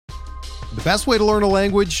The best way to learn a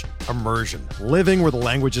language? Immersion. Living where the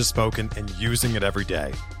language is spoken and using it every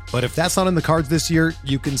day. But if that's not in the cards this year,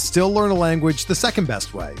 you can still learn a language the second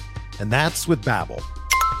best way, and that's with Babbel.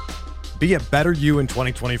 Be a better you in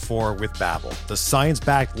 2024 with Babbel, the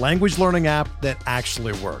science-backed language learning app that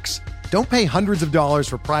actually works. Don't pay hundreds of dollars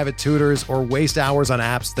for private tutors or waste hours on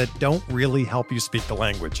apps that don't really help you speak the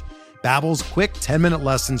language. Babbel's quick 10-minute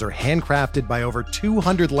lessons are handcrafted by over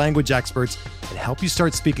 200 language experts and help you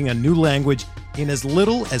start speaking a new language in as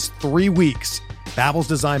little as 3 weeks. Babbel's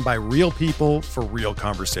designed by real people for real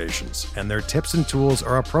conversations, and their tips and tools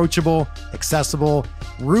are approachable, accessible,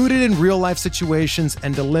 rooted in real-life situations,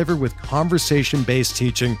 and delivered with conversation-based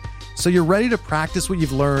teaching, so you're ready to practice what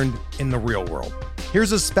you've learned in the real world.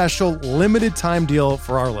 Here's a special limited-time deal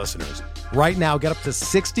for our listeners. Right now, get up to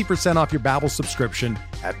 60% off your Babbel subscription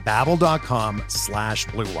at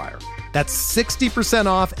babbel.com/Blue Wire. That's 60%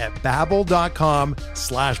 off at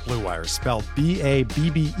babbel.com/Blue Wire, spelled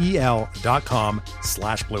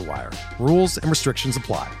BABBEL.com/Blue Wire. Rules and restrictions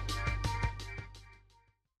apply.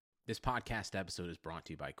 This podcast episode is brought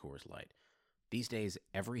to you by Coors Light. These days,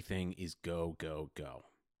 everything is go, go, go.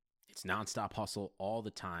 It's nonstop hustle all the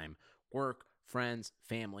time. Work, friends,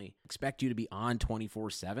 family, expect you to be on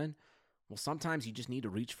 24/7. Well, sometimes you just need to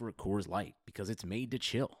reach for a Coors Light because it's made to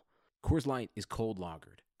chill. Coors Light is cold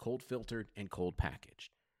lagered, cold filtered, and cold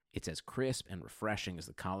packaged. It's as crisp and refreshing as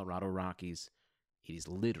the Colorado Rockies. It is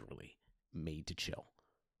literally made to chill.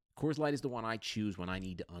 Coors Light is the one I choose when I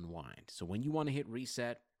need to unwind. So when you want to hit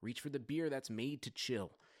reset, reach for the beer that's made to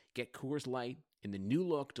chill. Get Coors Light in the new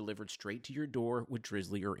look delivered straight to your door with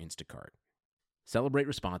Drizzly or Instacart. Celebrate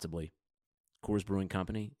responsibly. Coors Brewing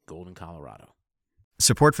Company, Golden, Colorado.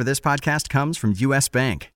 Support for this podcast comes from U.S.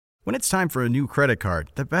 Bank. When it's time for a new credit card,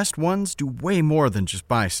 the best ones do way more than just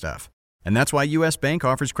buy stuff. And that's why U.S. Bank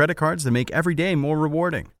offers credit cards that make every day more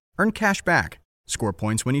rewarding. Earn cash back, score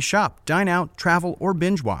points when you shop, dine out, travel, or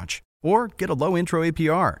binge watch, or get a low intro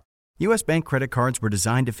APR. U.S. Bank credit cards were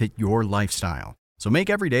designed to fit your lifestyle. So make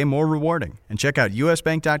every day more rewarding and check out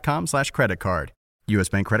usbank.com/credit card. U.S.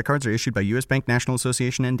 Bank credit cards are issued by U.S. Bank National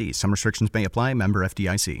Association ND. Some restrictions may apply. Member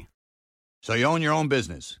FDIC. So you own your own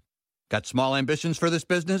business. Got small ambitions for this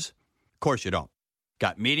business? Of course you don't.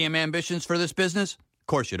 Got medium ambitions for this business? Of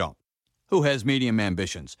course you don't. Who has medium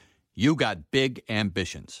ambitions? You got big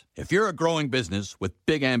ambitions. If you're a growing business with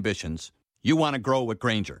big ambitions, you want to grow with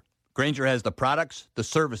Grainger. Grainger has the products, the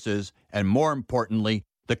services, and more importantly,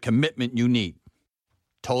 the commitment you need.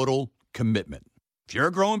 Total commitment. If you're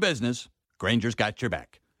a growing business, Grainger's got your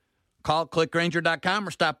back. Call clickgrainger.com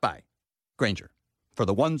or stop by. Grainger, for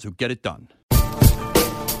the ones who get it done.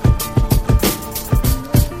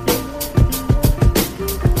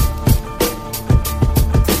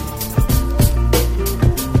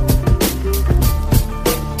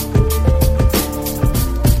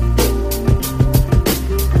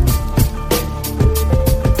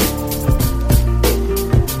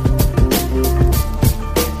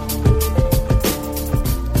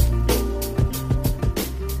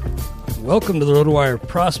 Welcome to the RotoWire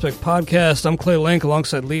Prospect Podcast. I'm Clay Link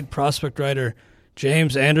alongside lead prospect writer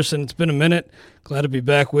James Anderson. It's been a minute. Glad to be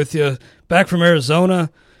back with you. Back from Arizona,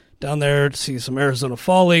 down there to see some Arizona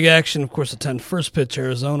Fall League action. Of course, attend First Pitch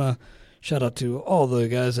Arizona. Shout out to all the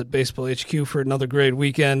guys at Baseball HQ for another great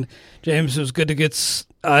weekend. James, it was good to get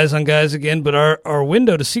eyes on guys again, but our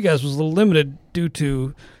window to see guys was a little limited due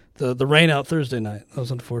to the rain out Thursday night. That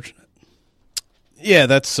was unfortunate. Yeah,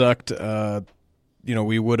 that sucked.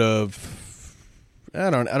 We would have. I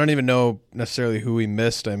don't even know necessarily who we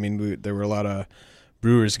missed. I mean, there were a lot of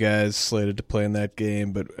Brewers guys slated to play in that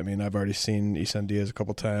game, but I mean, I've already seen Isan Diaz a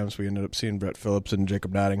couple times. We ended up seeing Brett Phillips and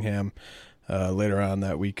Jacob Nottingham later on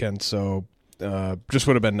that weekend. So just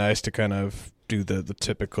would have been nice to kind of do the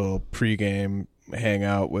typical pregame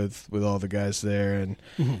hangout with all the guys there and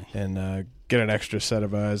get an extra set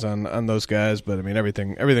of eyes on those guys. But I mean,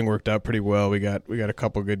 everything worked out pretty well. We got a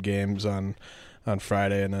couple good games on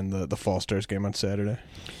Friday, and then the Fall Stars game on Saturday.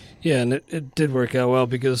 Yeah, and it did work out well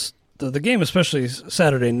because the game, especially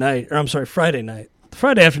Friday night. The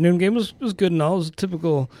Friday afternoon game was good and all. It was a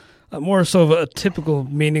typical, more so of a typical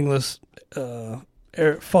meaningless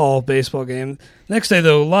fall baseball game. Next day,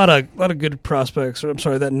 though, a lot of good prospects.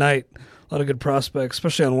 That night, a lot of good prospects,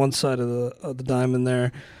 especially on one side of the diamond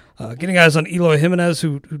there. Getting guys on Eloy Jimenez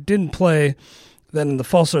who didn't play. Then in the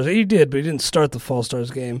Fall Stars, he did, but he didn't start the Fall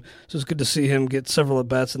Stars game. So it's good to see him get several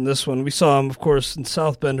at-bats in this one. We saw him, of course, in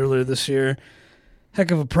South Bend earlier this year.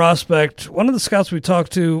 Heck of a prospect. One of the scouts we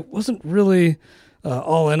talked to wasn't really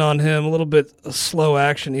all in on him. A little bit of slow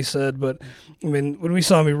action, he said. But, I mean, when we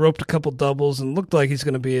saw him, he roped a couple doubles and looked like he's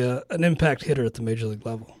going to be an impact hitter at the Major League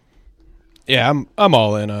level. Yeah, I'm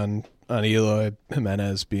all in on Eloy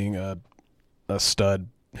Jimenez being a stud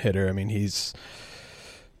hitter. I mean, he's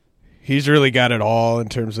really got it all in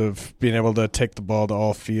terms of being able to take the ball to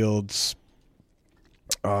all fields.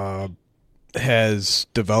 Has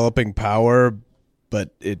developing power,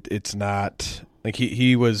 but it's not like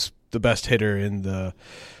he was the best hitter in the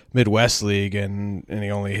Midwest League, and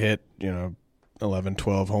he only hit 11,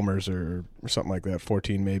 12 homers or something like that,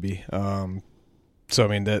 14 maybe. So I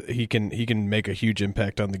mean that he can make a huge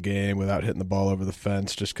impact on the game without hitting the ball over the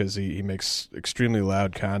fence, just because he makes extremely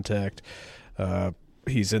loud contact.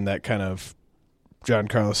 He's in that kind of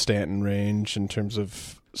Giancarlo Stanton range in terms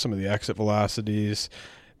of some of the exit velocities.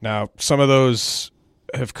 Now, some of those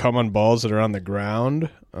have come on balls that are on the ground,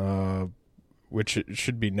 which it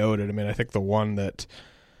should be noted. I mean, I think the one that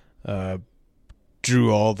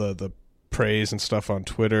drew all the praise and stuff on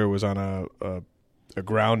Twitter was on a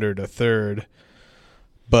grounder to third.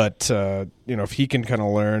 But, if he can kind of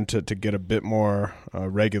learn to get a bit more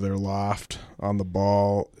regular loft on the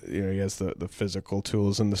ball, he has the physical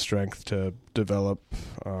tools and the strength to develop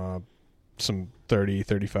some 30,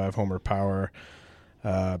 35 homer power.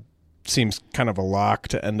 Seems kind of a lock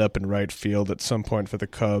to end up in right field at some point for the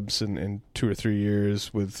Cubs in 2 or 3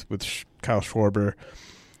 years with Kyle Schwarber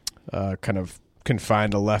kind of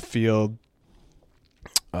confined to left field.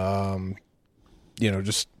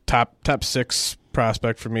 Just top 6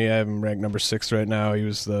 prospect for me. I have him ranked number 6 right now. He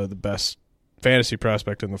was the best fantasy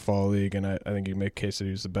prospect in the fall league, and I think you can make a case that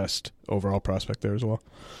he was the best overall prospect there as well.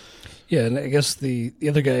 Yeah, and I guess the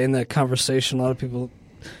other guy in that conversation, a lot of people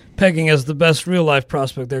pegging as the best real-life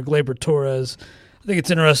prospect there, Gleyber Torres. I think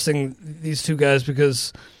it's interesting, these two guys,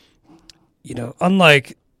 because,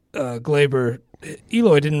 unlike Gleyber,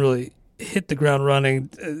 Eloy didn't really hit the ground running.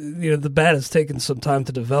 The bat has taken some time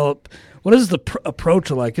to develop. What is the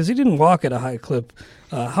approach like? Because he didn't walk at a high clip.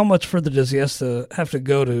 How much further does he have to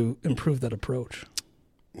go to improve that approach?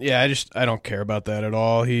 Yeah, I don't care about that at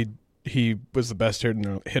all. He was the best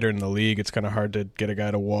hitter in the league. It's kind of hard to get a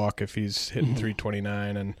guy to walk if he's hitting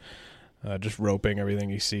 329 and just roping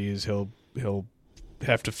everything he sees. He'll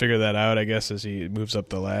have to figure that out, I guess, as he moves up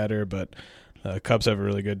the ladder. But Cubs have a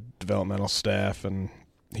really good developmental staff, and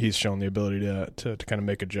he's shown the ability to kind of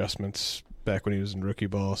make adjustments back when he was in rookie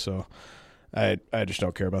ball. So I just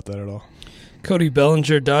don't care about that at all. Cody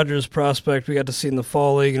Bellinger, Dodgers prospect, we got to see in the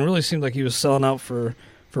fall league, and really seemed like he was selling out for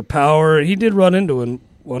power. He did run into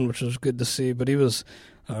one, which was good to see, but he was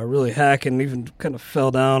really hacking, even kind of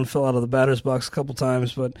fell out of the batter's box a couple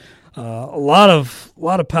times. But a lot of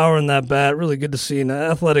power in that bat. Really good to see. An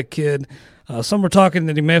athletic kid. Some were talking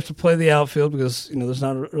that he may have to play the outfield because there's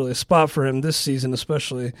not really a spot for him this season,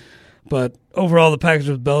 especially. But overall, the package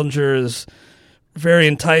with Bellinger is very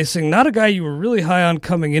enticing. Not a guy you were really high on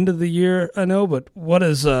coming into the year, I know. But what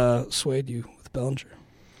has swayed you with Bellinger?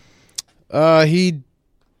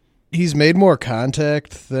 He's made more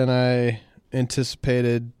contact than I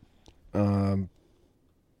anticipated. Kind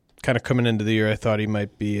of coming into the year, I thought he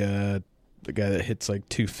might be the guy that hits like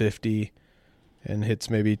 250 and hits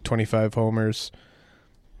maybe 25 homers.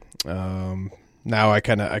 Now I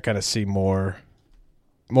kind of see more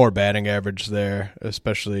batting average there,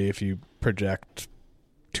 especially if you project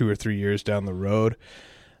 2 or 3 years down the road.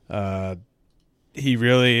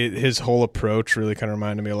 His whole approach really kind of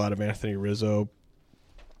reminded me a lot of Anthony Rizzo.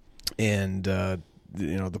 And the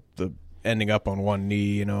ending up on one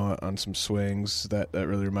knee, on some swings that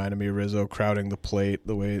really reminded me of Rizzo, crowding the plate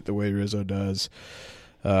the way Rizzo does.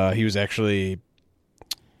 He was actually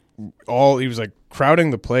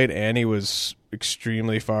crowding the plate, and he was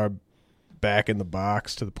extremely far back in the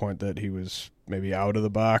box to the point that he was maybe out of the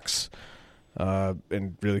box,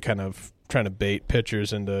 and really kind of trying to bait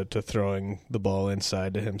pitchers into throwing the ball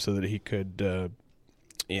inside to him so that he could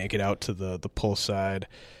yank it out to the pull side.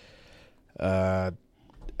 I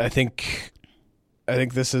think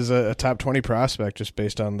this is a top 20 prospect just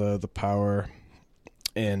based on the power,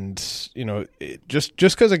 and just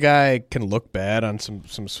because a guy can look bad on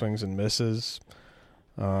some swings and misses,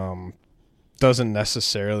 doesn't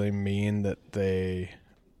necessarily mean that they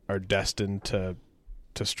are destined to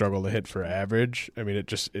struggle to hit for average. I mean,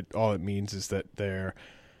 all it means is that they're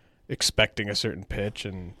expecting a certain pitch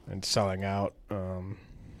and selling out.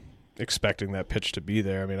 Expecting that pitch to be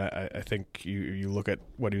there. I mean, I think you look at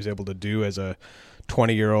what he was able to do as a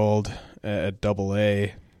 20-year-old at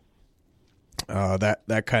Double-A.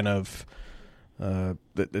 That kind of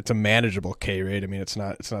it's a manageable K rate. I mean, it's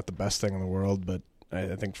not the best thing in the world, but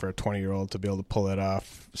I think for a 20-year-old to be able to pull it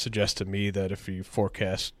off suggests to me that if you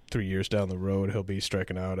forecast 3 years down the road, he'll be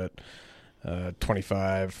striking out at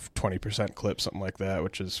 25, 20% clip, something like that,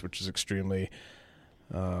 which is extremely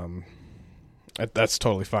that's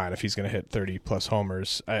totally fine if he's going to hit 30-plus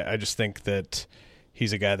homers. I just think that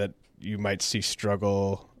he's a guy that you might see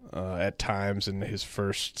struggle at times in his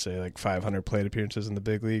first, say, like 500 plate appearances in the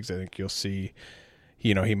big leagues. I think you'll see,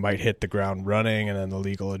 he might hit the ground running, and then the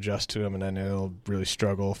league will adjust to him, and then he'll really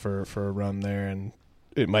struggle for a run there. And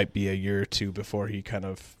it might be a year or two before he kind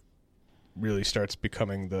of really starts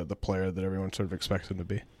becoming the player that everyone sort of expects him to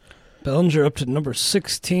be. Bellinger up to number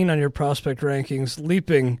 16 on your prospect rankings,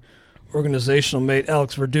 leaping organizational mate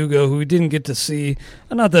Alex Verdugo, who we didn't get to see.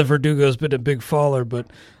 Not that Verdugo's been a big faller, but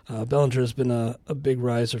Bellinger has been a big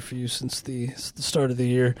riser for you since the start of the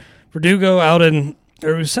year. Verdugo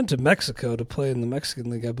was sent to Mexico to play in the Mexican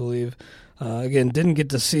League, I believe. Again, didn't get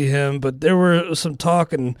to see him, but there were some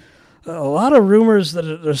talk and a lot of rumors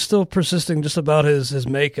that are still persisting just about his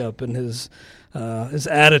makeup and his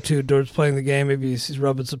attitude towards playing the game. Maybe he's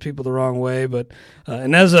rubbing some people the wrong way, but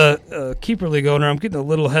and as a keeper league owner, I'm getting a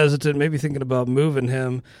little hesitant, maybe thinking about moving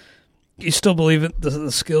him. You still believe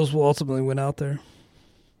the skills will ultimately win out there?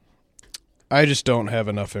 I just don't have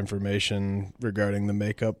enough information regarding the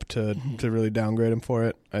makeup to really downgrade him for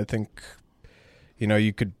it. I think,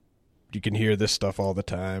 you can hear this stuff all the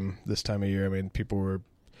time this time of year. I mean, people were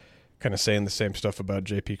kind of saying the same stuff about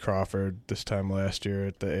J.P. Crawford this time last year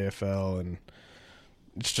at the AFL, and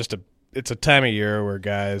it's a time of year where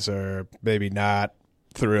guys are maybe not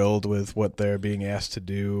thrilled with what they're being asked to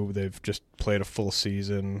do. They've just played a full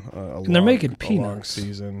season, and they're making peanuts. A long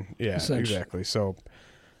season. Yeah, exactly. So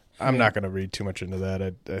I'm not going to read too much into that.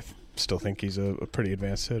 I still think he's a pretty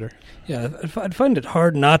advanced hitter. Yeah, I'd find it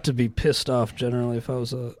hard not to be pissed off generally if I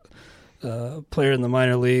was a player in the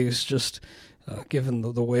minor leagues, just given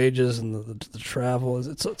the wages and the travel.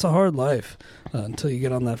 It's a hard life until you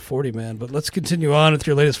get on that 40-man. But let's continue on with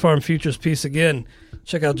your latest Farm Futures piece. Again,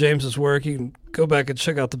 check out James's work. You can go back and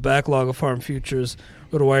check out the backlog of Farm Futures.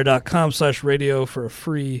 Go to wire.com/radio for a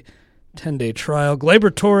free 10-day trial.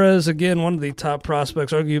 Gleyber Torres, again, one of the top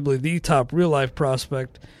prospects, arguably the top real-life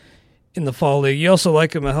prospect in the fall league. You also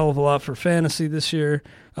like him a hell of a lot for fantasy this year.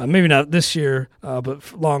 Maybe not this year,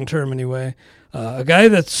 but long-term anyway. A guy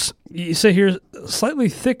that's, you say here, slightly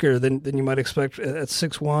thicker than you might expect at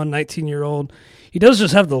 6'1", 19-year-old. He does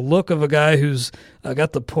just have the look of a guy who's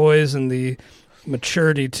got the poise and the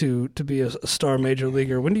maturity to be a star major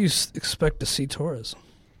leaguer. When do you expect to see Torres?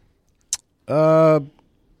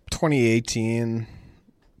 2018,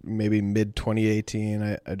 maybe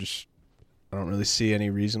mid-2018. I don't really see any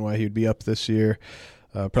reason why he would be up this year.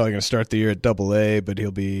 Probably going to start the year at Double-A, but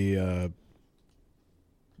he'll be, I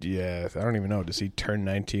don't even know. Does he turn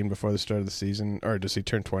 19 before the start of the season? Or does he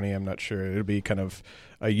turn 20? I'm not sure. It'll be kind of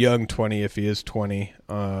a young 20 if he is 20.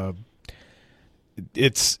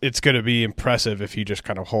 It's going to be impressive if he just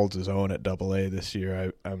kind of holds his own at Double-A this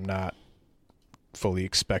year. I'm not fully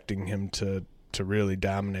expecting him to really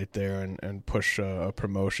dominate there and push a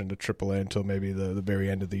promotion to AAA until maybe the very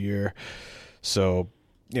end of the year. So,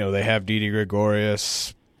 they have Didi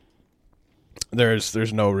Gregorius.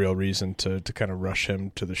 There's no real reason to kind of rush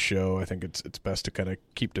him to the show. I think it's best to kind of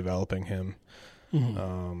keep developing him.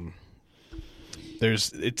 Mm-hmm.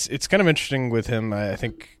 It's kind of interesting with him. I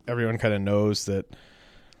think everyone kind of knows that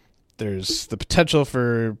there's the potential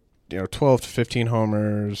for 12 to 15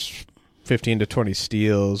 homers, 15 to 20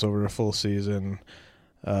 steals over a full season.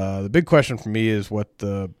 The big question for me is what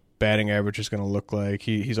the batting average is going to look like.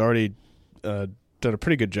 He's already done a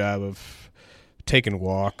pretty good job of taking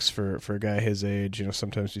walks for a guy his age.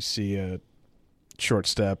 Sometimes you see short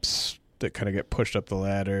steps that kind of get pushed up the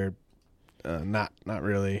ladder, not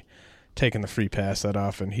really taking the free pass that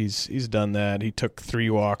often. He's done that. He took 3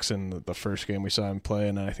 walks in the first game we saw him play,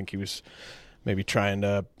 and I think he was maybe trying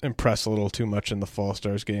to impress a little too much in the Fall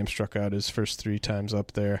Stars game. Struck out his first 3 times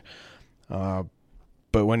up there.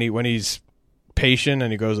 But when he's patient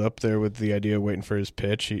and he goes up there with the idea of waiting for his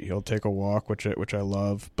pitch, he'll take a walk, which I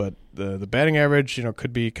love. But the batting average,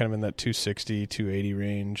 could be kind of in that 260, 280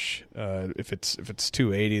 range. If it's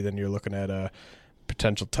 280, then you're looking at a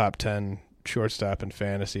potential top 10 shortstop in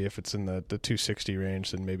fantasy. If it's in the 260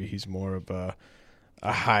 range, then maybe he's more of a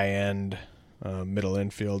high end middle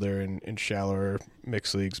infielder in shallower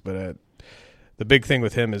mixed leagues. But the big thing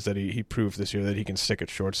with him is that he proved this year that he can stick at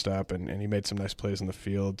shortstop, and he made some nice plays in the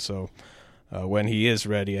field. So when he is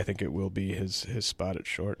ready, I think it will be his spot at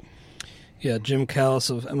short. Yeah, Jim Callis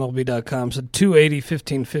of MLB.com said 280,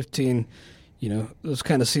 15, 15. Those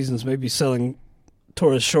kind of seasons may be selling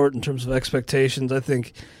Torres short in terms of expectations. I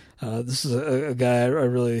think this is a guy I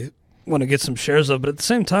really want to get some shares of. But at the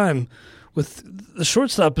same time, with the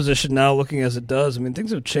shortstop position now looking as it does,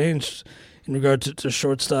 things have changed in regard to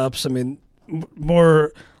shortstops.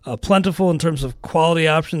 More plentiful in terms of quality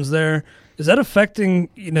options there. Is that affecting,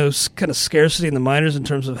 kind of scarcity in the minors in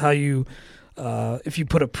terms of how you, if you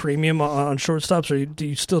put a premium on shortstops, or do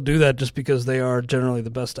you still do that just because they are generally the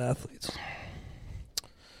best athletes?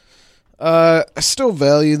 I still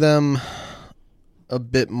value them a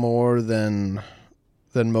bit more than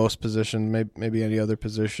most positions, maybe any other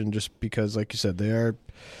position, just because, like you said, they are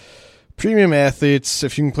premium athletes.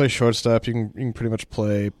 If you can play shortstop, you can pretty much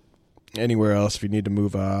play anywhere else if you need to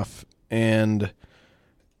move off. And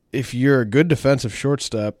if you're a good defensive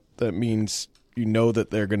shortstop, that means you know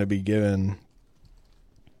that they're going to be given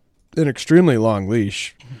an extremely long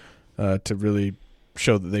leash to really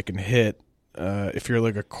show that they can hit. If you're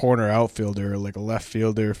like a corner outfielder, like a left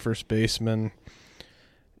fielder, first baseman,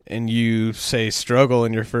 and you say struggle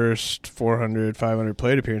in your first 400, 500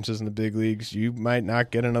 plate appearances in the big leagues, you might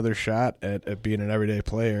not get another shot at being an everyday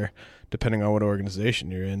player, depending on what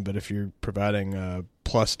organization you're in. But if you're providing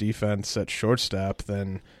plus defense at shortstop,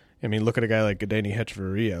 then, I mean, look at a guy like Gadeni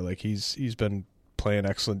Hechavarria. Like, he's been playing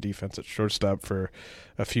excellent defense at shortstop for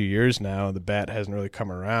a few years now. The bat hasn't really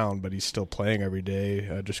come around, but he's still playing every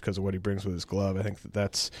day just because of what he brings with his glove. I think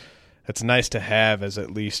that's nice to have as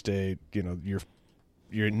at least a, you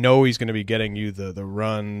know he's going to be getting you the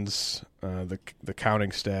runs, the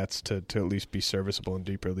counting stats to at least be serviceable in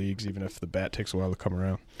deeper leagues, even if the bat takes a while to come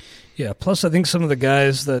around. Yeah, plus I think some of the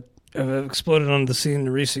guys that have exploded onto the scene in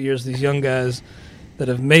recent years, these young guys that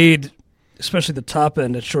have made, especially the top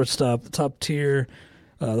end at shortstop, the top tier,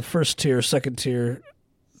 the first tier, second tier,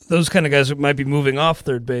 those kind of guys who might be moving off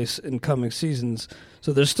third base in coming seasons.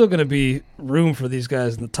 So there's still going to be room for these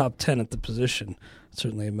guys in the top 10 at the position, I'd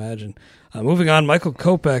certainly imagine. Moving on, Michael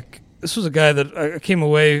Kopech. This was a guy that I came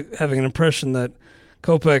away having an impression that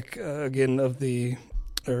Kopech, again,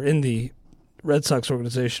 in the Red Sox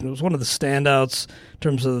organization, was one of the standouts in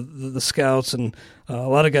terms of the scouts, and a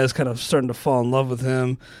lot of guys kind of starting to fall in love with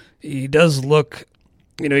him. He does look,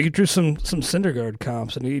 he drew some Syndergaard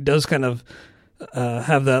comps, and he does kind of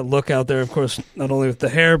have that look out there, of course, not only with the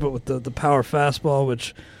hair, but with the power fastball,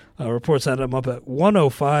 which reports had him up at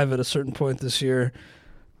 105 at a certain point this year.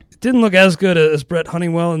 It didn't look as good as Brett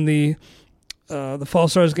Honeywell in the Fall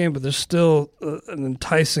Stars game, but there's still an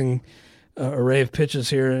enticing array of pitches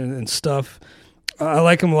here and stuff. I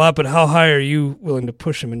like him a lot, but how high are you willing to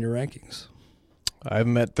push him in your rankings? I have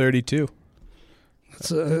him at 32.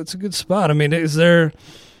 It's a good spot. I mean, is the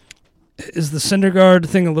Syndergaard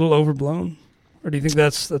thing a little overblown, or do you think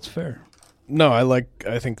that's fair? No,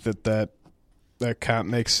 I think that comp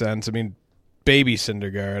makes sense. I mean, baby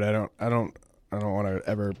Syndergaard. I don't want to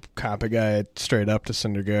ever comp a guy straight up to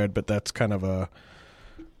Syndergaard, but that's kind of a,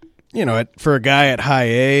 for a guy at high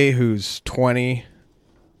A who's 20,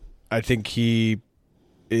 I think he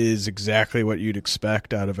is exactly what you'd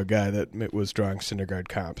expect out of a guy that was drawing Syndergaard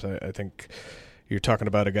comps. I think you're talking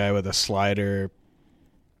about a guy with a slider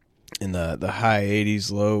in the high 80s,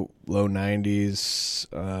 low 90s,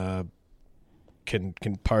 can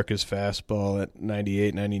park his fastball at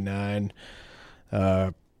 98, 99,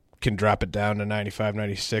 can drop it down to 95,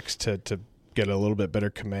 96 to get a little bit better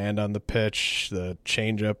command on the pitch. The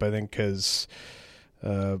changeup, I think, has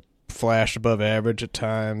flashed above average at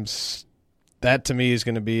times. That, to me, is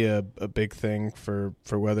going to be a big thing for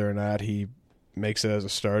whether or not he makes it as a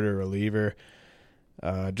starter or reliever.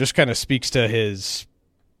 Just kind of speaks to his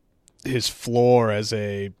floor as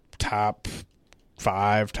a top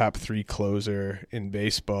 5, top 3 closer in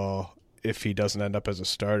baseball if he doesn't end up as a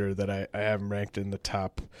starter, that I have him ranked in the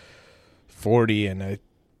top 40, and I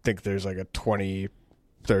think there's like a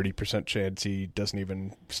 20-30% chance he doesn't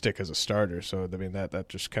even stick as a starter. So, I mean, that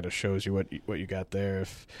just kind of shows you what you got there.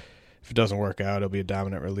 If it doesn't work out, he'll be a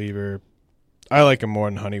dominant reliever. I like him more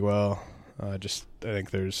than Honeywell. I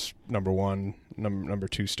think there's number 1, number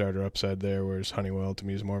 2 starter upside there, whereas Honeywell to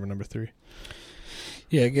me is more of a number 3.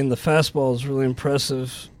 Yeah, again, the fastball is really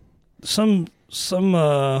impressive. Some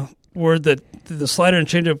word that the slider and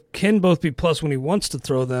changeup can both be plus when he wants to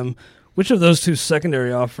throw them. Which of those two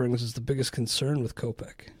secondary offerings is the biggest concern with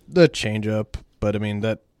Kopech? The changeup, but I mean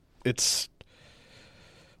that it's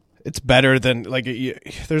better than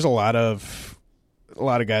there's a lot of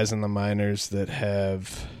guys in the minors that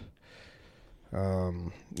have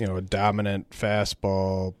a dominant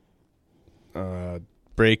fastball,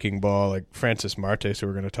 breaking ball, like Francis Martes, who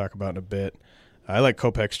we're going to talk about in a bit. I like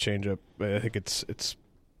Kopech's changeup. I think it's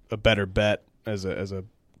a better bet as a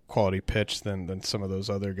quality pitch than some of those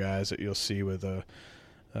other guys that you'll see with a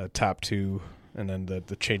top 2, and then the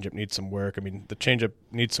changeup needs some work. I mean, the changeup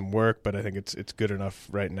needs some work, but I think it's good enough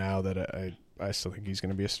right now that I still think he's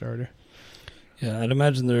going to be a starter. Yeah, I'd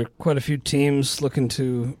imagine there are quite a few teams looking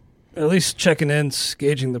to at least checking in,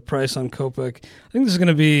 gauging the price on Kopech. I think this is going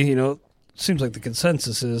to be, seems like the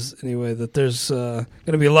consensus is anyway, that there's going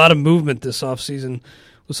to be a lot of movement this offseason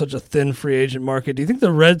with such a thin free agent market. Do you think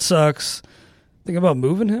the Red Sox think about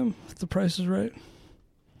moving him if the price is right?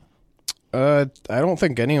 I don't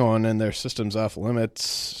think anyone in their system's off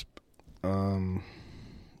limits.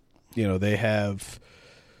 They have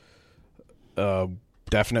a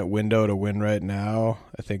definite window to win right now.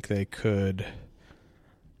 I think they could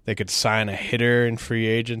sign a hitter in free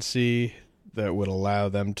agency that would allow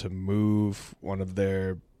them to move one of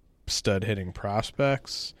their stud hitting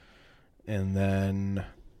prospects, and then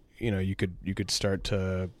you could start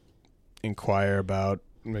to inquire about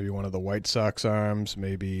maybe one of the White Sox arms.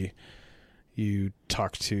 Maybe you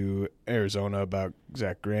talk to Arizona about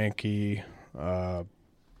Zach Greinke.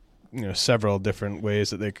 Several different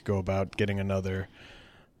ways that they could go about getting another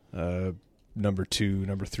number 2,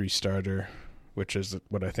 number 3 starter, which is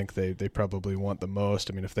what I think they probably want the most.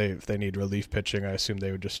 I mean, if they need relief pitching, I assume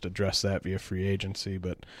they would just address that via free agency.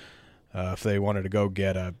 But if they wanted to go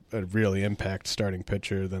get a really impact starting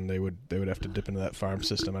pitcher, then they would have to dip into that farm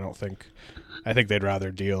system. I think they'd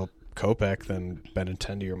rather deal Kopech than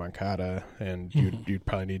Benintendi or Moncada, and you'd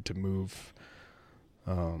probably need to move.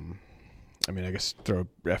 I guess throw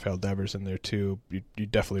Rafael Devers in there too. You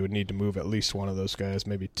definitely would need to move at least one of those guys,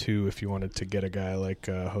 maybe 2, if you wanted to get a guy like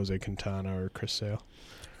Jose Quintana or Chris Sale.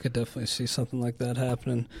 Could definitely see something like that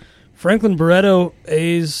happening. Franklin Barreto,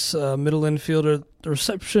 A's middle infielder. The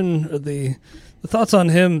reception, or the thoughts on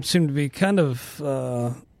him seem to be kind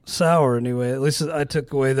of sour anyway. At least I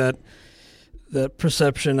took away that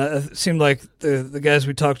perception. It seemed like the guys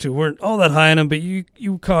we talked to weren't all that high on him, but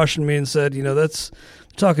you cautioned me and said, that's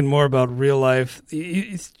talking more about real life.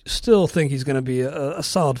 You still think he's going to be a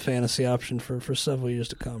solid fantasy option for several years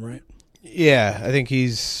to come, right? Yeah, I think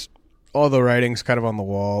all the writing's kind of on the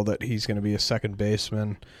wall that he's going to be a second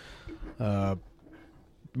baseman.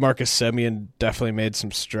 Marcus Semien definitely made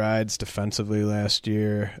some strides defensively last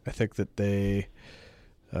year. I think that they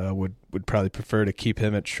would probably prefer to keep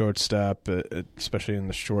him at shortstop, especially in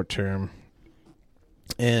the short term.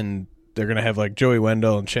 And they're going to have like Joey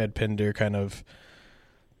Wendell and Chad Pinder kind of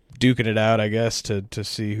duking it out, I guess, to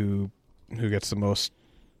see who gets the most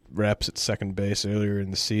reps at second base earlier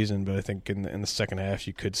in the season. But I think in the second half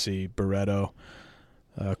you could see Barreto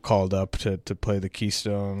called up to play the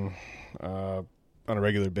Keystone on a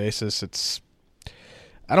regular basis.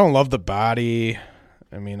 I don't love the body.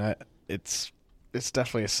 I mean, it's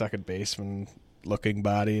definitely a second baseman looking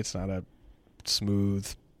body. It's not a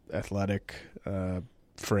smooth, athletic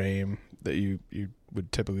frame that you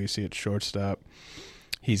would typically see at shortstop.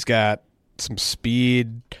 He's got some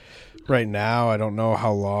speed right now. I don't know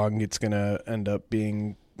how long it's going to end up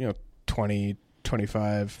being, 20,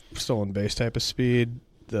 25 stolen base type of speed.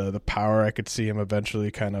 The power, I could see him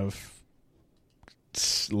eventually kind of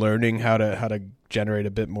learning how to generate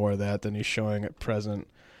a bit more of that than he's showing at present.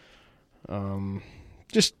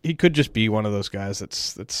 He could just be one of those guys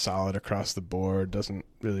that's solid across the board, doesn't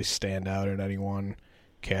really stand out in any one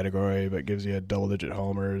category, but gives you a double-digit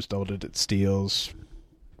homers, double-digit steals,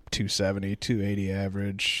 270, 280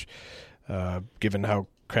 average. Given how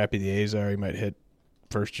crappy the A's are, he might hit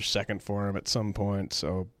first or second for him at some point.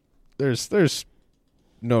 So there's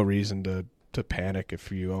no reason to panic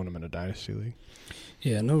if you own him in a dynasty league.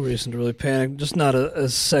 Yeah, no reason to really panic. Just not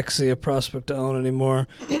as sexy a prospect to own anymore.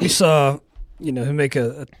 We saw, him make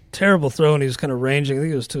a terrible throw, and he was kind of ranging. I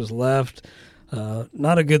think it was to his left.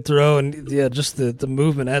 Not a good throw, and just the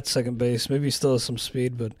movement at second base. Maybe he still has some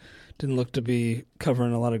speed, but didn't look to be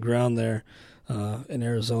covering a lot of ground there in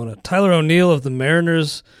Arizona. Tyler O'Neill of the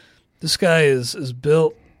Mariners. This guy is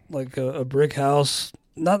built like a brick house.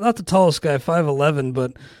 Not the tallest guy, 5'11",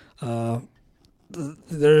 but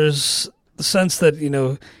there's the sense that,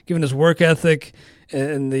 given his work ethic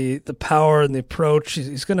and the power and the approach,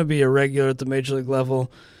 he's going to be a regular at the major league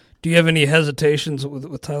level. Do you have any hesitations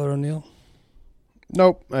with Tyler O'Neill?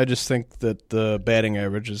 Nope. I just think that the batting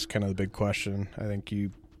average is kind of the big question. I think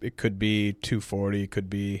it could be 240, it could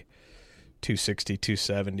be 260,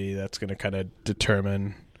 270. That's going to kind of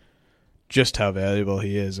determine just how valuable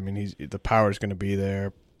he is. I mean, the power is going to be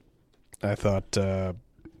there. I thought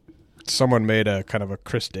someone made a kind of a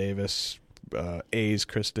Chris Davis, A's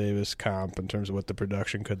Chris Davis comp in terms of what the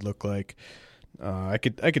production could look like. I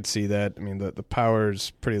could see that. I mean, the power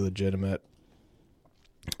is pretty legitimate.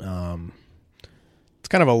 It's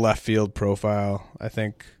kind of a left field profile, I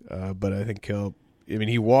think, but I think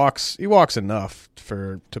he walks enough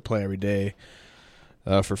to play every day.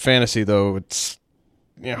 For fantasy, though, it's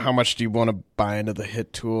how much do you want to buy into the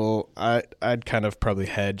hit tool? I'd kind of probably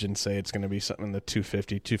hedge and say it's going to be something in the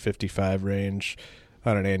 250, 255 range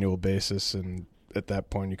on an annual basis, and at that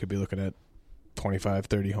point you could be looking at 25,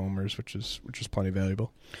 30 homers, which is plenty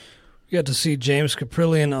valuable. We got to see James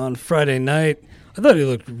Caprillion on Friday night. I thought he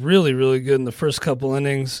looked really, really good in the first couple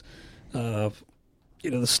innings. The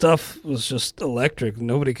stuff was just electric.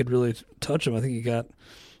 Nobody could really touch him. I think he got,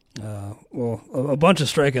 a bunch of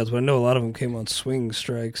strikeouts, but I know a lot of them came on swing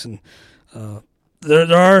strikes. And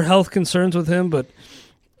there are health concerns with him, but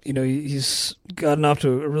he's gotten off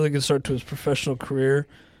to a really good start to his professional career.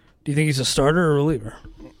 Do you think he's a starter or a reliever?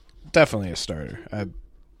 Definitely a starter. I'm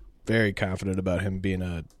very confident about him being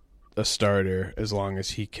a starter as long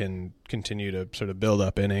as he can continue to sort of build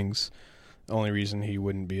up innings. The only reason he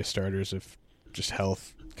wouldn't be a starter is if just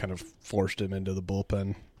health kind of forced him into the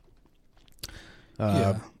bullpen.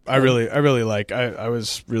 I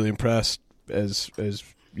was really impressed as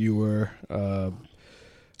you were.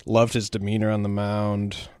 Loved his demeanor on the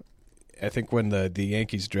mound. I think when the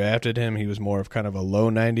Yankees drafted him, he was more of kind of a low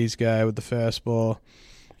 90s guy with the fastball.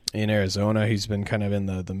 In Arizona, he's been kind of in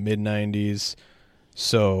the mid-90s.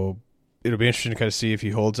 So it'll be interesting to kind of see if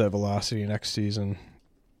he holds that velocity next season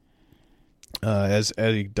as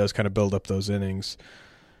he does kind of build up those innings.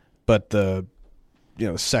 But the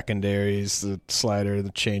secondaries, the slider,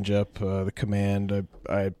 the changeup, the command,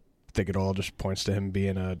 I think it all just points to him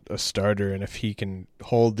being a starter. And if he can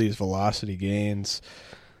hold these velocity gains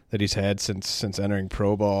that he's had since entering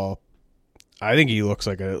pro ball, I think he looks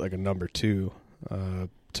like a number 2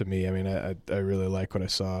 to me. I mean, I really like what I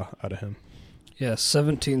saw out of him. Yeah,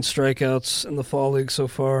 17 strikeouts in the fall league so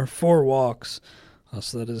far, 4 walks.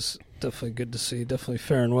 So that is definitely good to see. Definitely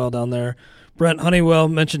faring well down there. Brent Honeywell,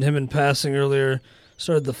 mentioned him in passing earlier.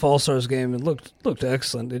 Started the Fall Stars game and looked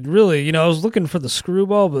excellent. It really, I was looking for the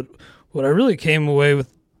screwball, but what I really came away with,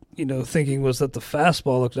 thinking was that the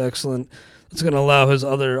fastball looked excellent. It's going to allow his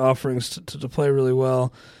other offerings to play really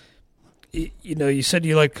well. You said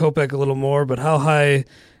you liked Kopech a little more, but how high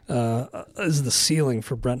is the ceiling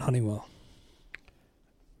for Brent Honeywell?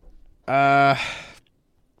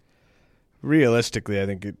 Realistically, I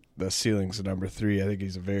think the ceiling's a number 3. I think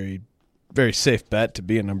he's a very, very safe bet to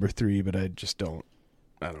be a number 3, but I just don't.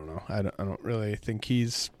 I don't know. I don't really think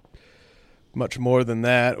he's much more than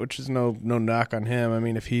that, which is no knock on him. I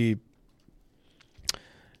mean, if the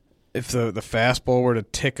fastball were to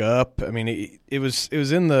tick up, I mean, it was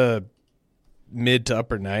in the mid to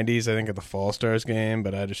upper 90s, I think, at the Fall Stars game,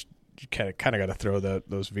 but you kind of got to throw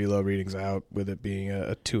those velo readings out with it being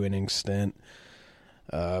a 2-inning stint.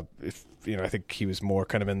 I think he was more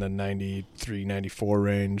kind of in the 93, 94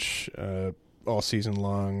 range all season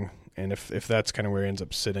long, and if that's kind of where he ends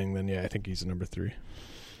up sitting, then yeah, I think he's a number 3.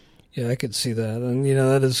 Yeah, I could see that, and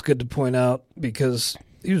that is good to point out because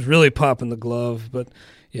he was really popping the glove, but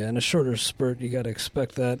yeah, in a shorter spurt, you got to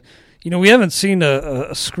expect that. We haven't seen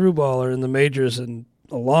a screwballer in the majors in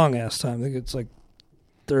a long-ass time. I think it's like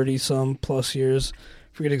 30-some plus years.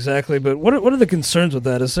 Forget exactly, but what are the concerns with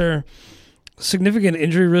that? Is there significant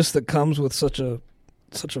injury risk that comes with such a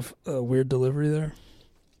weird delivery there?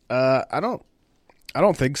 I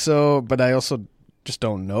don't think so, but I also just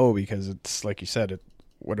don't know because it's like you said.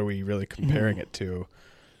 What are we really comparing it to?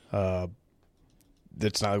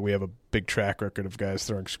 It's not like we have a big track record of guys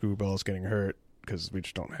throwing screwballs getting hurt because we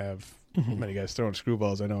just don't have many guys throwing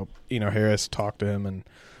screwballs. I know Eno Harris talked to him, and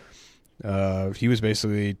he was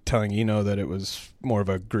basically telling Eno that it was more of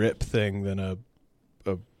a grip thing than a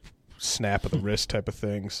snap of the wrist type of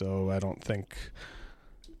thing. So I don't think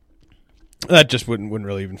that just wouldn't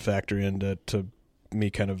really even factor into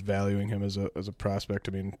me kind of valuing him as a prospect.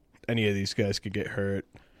 I mean, any of these guys could get hurt.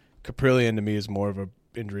 Caprillion to me is more of a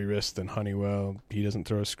injury risk than Honeywell. He doesn't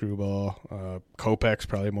throw a screwball. Kopech's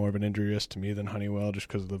probably more of an injury risk to me than Honeywell just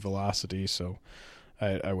because of the velocity, so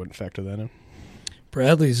I wouldn't factor that in.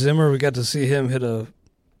 Bradley Zimmer, we got to see him hit a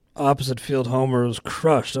opposite field homer. It was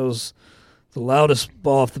crushed. That was the loudest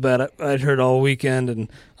ball off the bat I'd heard all weekend, and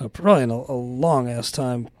probably in a long-ass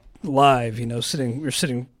time live. We're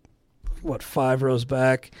sitting 5 rows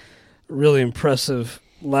back. Really impressive,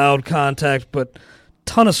 loud contact, but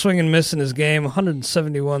ton of swing and miss in his game,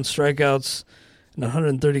 171 strikeouts in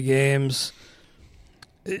 130 games.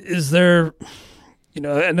 Is there,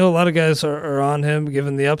 I know a lot of guys are on him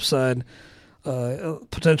given the upside,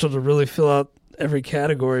 potential to really fill out every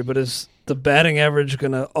category, but is the batting average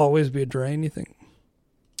going to always be a drain, you think?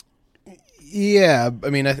 Yeah, I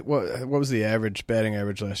mean, what was the average batting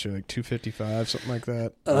average last year? Like 255, something like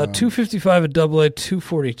that? 255 at AA,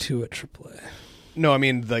 242 at AAA. No, I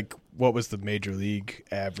mean, like, what was the major league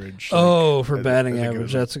average? For batting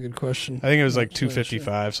average, that's a good question. I think it was like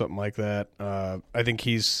 255, something like that. I think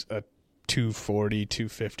he's a 240,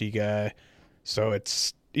 250 guy, so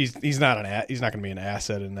he's not going to be an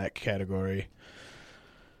asset in that category.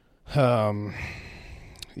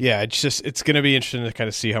 Yeah, it's going to be interesting to kind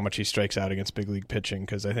of see how much he strikes out against big league pitching,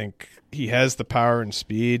 because I think he has the power and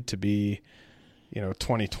speed to be,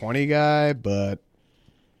 2020 guy, but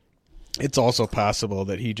it's also possible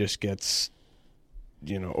that he just gets,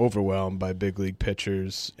 overwhelmed by big league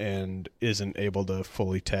pitchers and isn't able to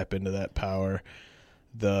fully tap into that power.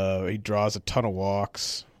 He draws a ton of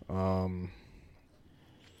walks,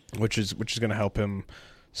 which is going to help him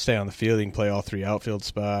stay on the field. He can play all three outfield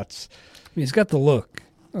spots. He's got the look.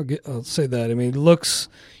 I'll say that. I mean, he looks.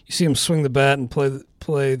 You see him swing the bat and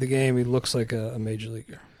play the game. He looks like a major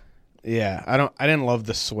leaguer. Yeah, I didn't love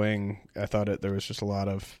the swing. I thought there was just a lot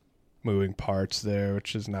of moving parts there,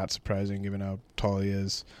 which is not surprising given how tall he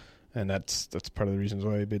is, and that's part of the reasons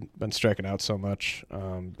why he's been striking out so much.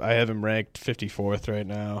 I have him ranked 54th right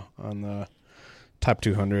now on the top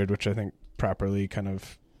 200, which I think properly kind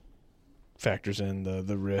of factors in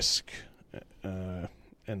the risk and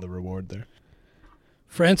the reward there.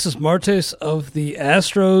 Francis Martes of the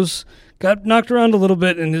Astros got knocked around a little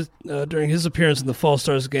bit during his appearance in the Fall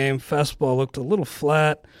Stars game. Fastball looked a little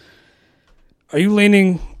flat. Are you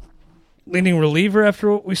leaning reliever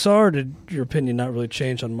after what we saw, or did your opinion not really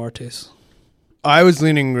change on Martes? I was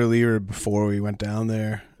leaning reliever before we went down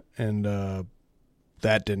there, and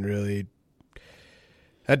that didn't really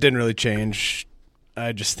change.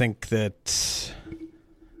 I just think that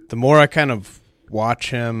the more I kind of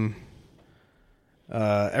watch him,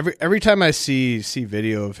 every time I see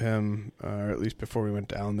video of him, or at least before we went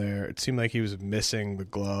down there, it seemed like he was missing the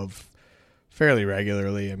glove fairly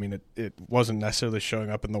regularly. I mean, it wasn't necessarily showing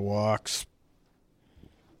up in the walks,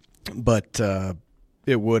 but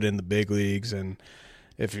it would in the big leagues. And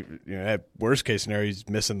if at worst case scenario, he's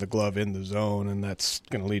missing the glove in the zone, and that's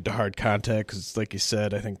going to lead to hard contact. Because, like you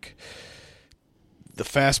said, I think the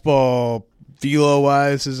fastball velo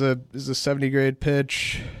wise is a 70 grade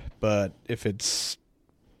pitch, but if it's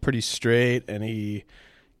pretty straight and he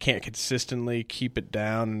can't consistently keep it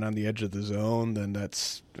down and on the edge of the zone, then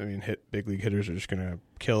big league hitters are just going to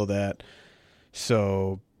kill that.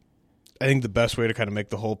 So I think the best way to kind of make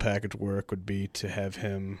the whole package work would be to have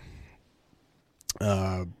him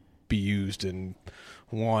be used in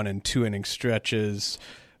 1 and 2 inning stretches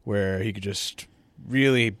where he could just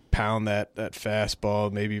really pound that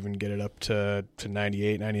fastball, maybe even get it up to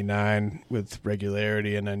 98, 99 with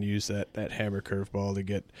regularity, and then use that hammer curveball to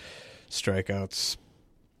get strikeouts.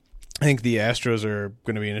 I think the Astros are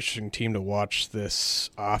going to be an interesting team to watch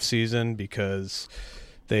this offseason, because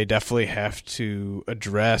they definitely have to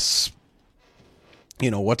address,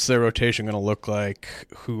 what's their rotation going to look like,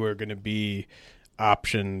 who are going to be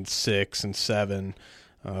option 6 and 7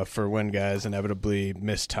 for when guys inevitably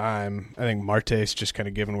miss time. I think Martes, just kind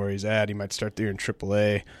of given where he's at, he might start the year in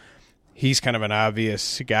AAA. He's kind of an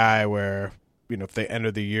obvious guy where, if they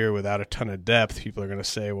enter the year without a ton of depth, people are going to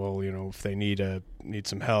say, well, if they need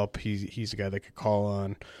some help, he's a guy they could call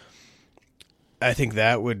on. I think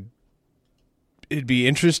it'd be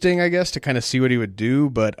interesting, I guess, to kind of see what he would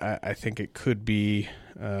do, but I think it could be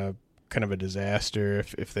kind of a disaster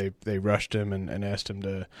if they rushed him and asked him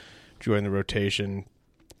to join the rotation,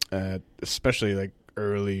 especially like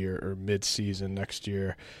early or mid-season next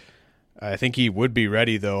year. I think he would be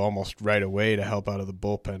ready, though, almost right away to help out of the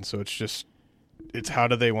bullpen. So it's how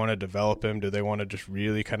do they want to develop him? Do they want to just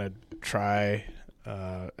really kind of try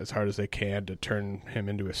as hard as they can to turn him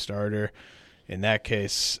into a starter? In that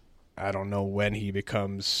case, I don't know when he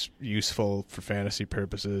becomes useful for fantasy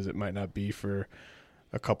purposes. It might not be for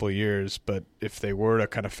a couple of years, but if they were to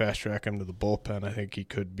kind of fast-track him to the bullpen, I think he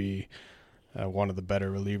could be one of the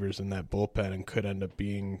better relievers in that bullpen and could end up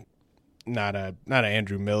being not an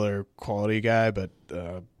Andrew Miller quality guy, but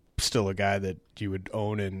still a guy that you would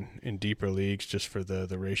own in deeper leagues just for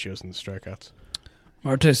the ratios and the strikeouts.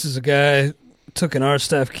 Martes is a guy took an Art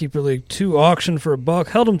Staff Keeper League 2 auction for $1,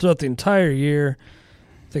 held him throughout the entire year.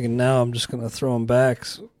 Thinking now I'm just going to throw him back.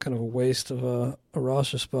 It's kind of a waste of a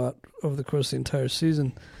roster spot over the course of the entire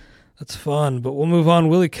season. That's fun. But we'll move on.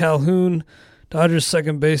 Willie Calhoun, Dodgers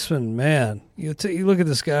second baseman. Man, you look at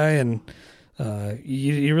this guy and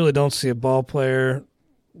you really don't see a ball player.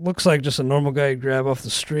 Looks like just a normal guy you'd grab off the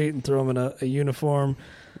street and throw him in a uniform.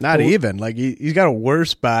 Not even. Like he's got a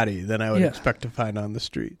worse body than I would expect to find on the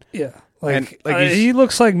street. Yeah. He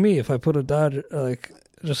looks like me if I put a Dodger,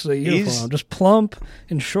 just a uniform, just plump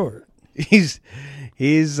and short. It's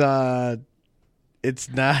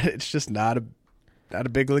just not a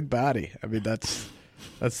big league body. I mean, that's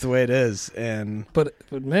the way it is. And but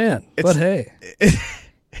hey,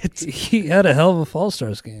 he had a hell of a Fall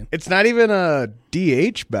Stars game. It's not even a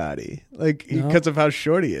DH body, because of how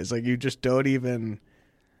short he is. Like, you just don't even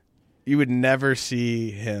you would never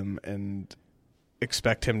see him and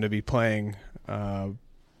expect him to be playing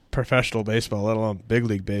professional baseball, let alone big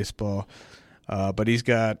league baseball. But he's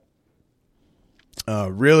got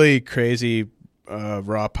really crazy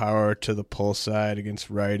raw power to the pull side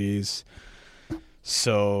against righties.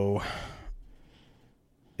 So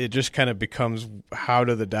it just kind of becomes, how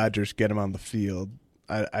do the Dodgers get him on the field?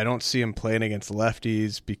 I don't see him playing against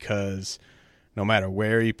lefties because no matter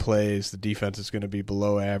where he plays, the defense is going to be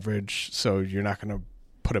below average. So you're not going to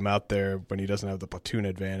put him out there when he doesn't have the platoon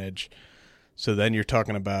advantage. So then you're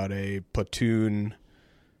talking about a platoon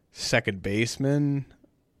second baseman.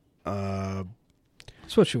 That's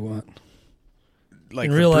what you want. Like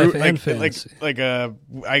in real life and fantasy.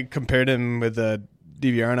 I compared him with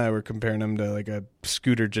DVR and I were comparing him to like a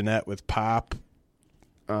Scooter Gennett with pop.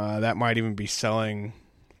 That might even be selling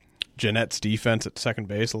Gennett's defense at second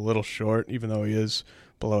base a little short, even though he is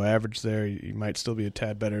below average there. He might still be a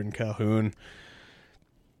tad better than Calhoun.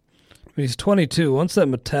 He's 22. Once that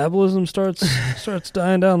metabolism starts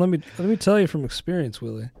dying down, let me tell you from experience,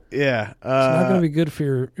 Willie. Yeah, it's not going to be good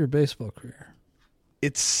for your baseball career.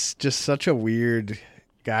 It's just such a weird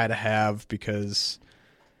guy to have because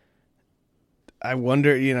I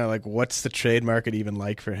wonder, like what's the trade market even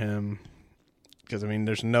like for him? Because, I mean,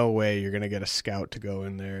 there's no way you're going to get a scout to go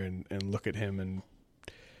in there and look at him and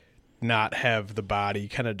not have the body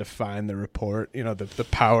kind of define the report. The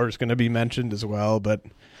power is going to be mentioned as well, but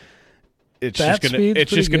it's just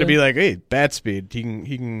going to be like, hey, bat speed. He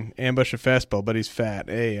can ambush a fastball, but he's fat.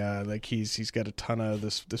 Hey, he's got a ton of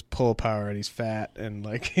this pull power and he's fat, and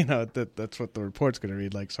that's what the report's going to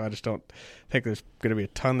read like. So I just don't think there's going to be a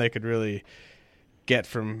ton they could really get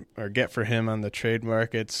for him on the trade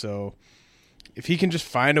market. So if he can just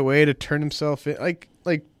find a way to turn himself in,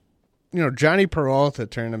 Johnny Peralta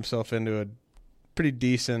turned himself into a pretty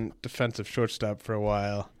decent defensive shortstop for a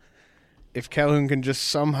while. If Calhoun can just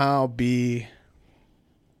somehow be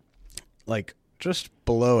just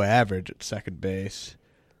below average at second base,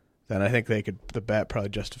 then I think the bat probably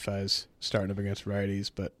justifies starting him against righties.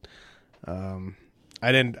 But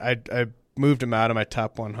I moved him out of my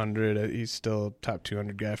top 100. He's still a top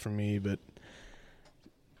 200 guy for me, but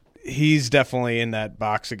he's definitely in that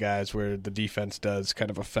box of guys where the defense does kind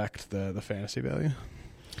of affect the fantasy value.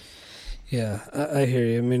 Yeah, I hear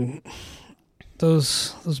you. I mean,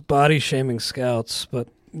 those body shaming scouts, but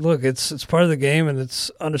look, it's part of the game, and it's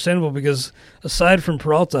understandable because aside from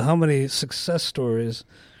Peralta, how many success stories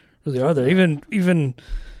really are there? Even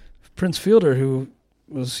Prince Fielder, who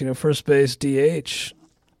was first base DH,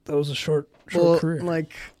 that was a short career.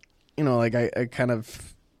 I kind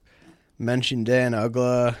of mentioned Dan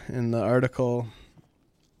Uggla in the article.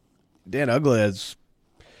 Dan Uggla has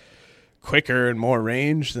quicker and more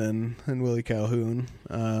range than Willie Calhoun.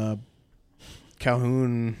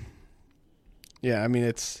 Calhoun, yeah, I mean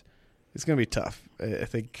it's going to be tough. I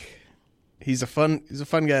think he's a fun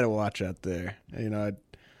guy to watch out there.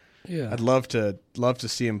 I'd love to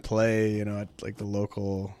see him play. At like the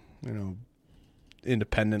local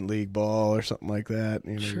independent league ball or something like that.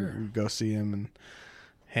 Sure. Go see him and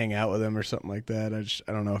hang out with him or something like that.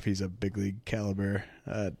 I don't know if he's a big league caliber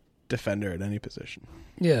defender at any position.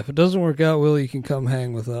 Yeah, if it doesn't work out, Willie, you can come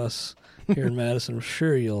hang with us here in Madison. I'm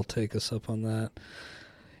sure you'll take us up on that.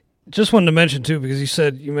 Just wanted to mention, too,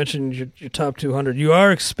 because you mentioned your top 200. You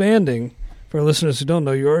are expanding, for our listeners who don't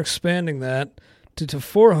know, you are expanding that to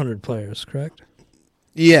 400 players, correct?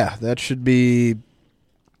 Yeah, that should be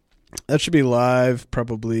live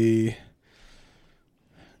probably,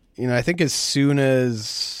 I think as soon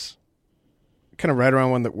as kind of right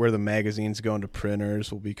around where the magazine's going to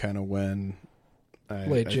printers will be kind of when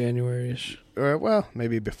late January-ish. Well,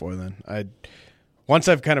 maybe before then. Once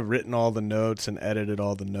I've kind of written all the notes and edited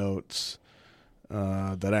all the notes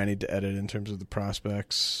that I need to edit in terms of the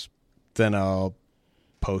prospects, then I'll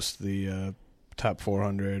post the top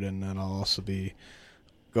 400, and then I'll also be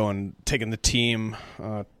taking the team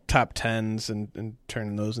top 10s and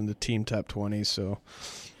turning those into team top 20s. So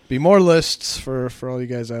be more lists for all you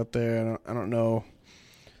guys out there. I don't know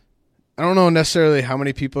necessarily how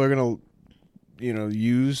many people are going to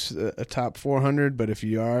use a top 400, but if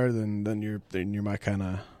you are, then you're my kind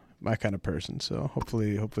of person. So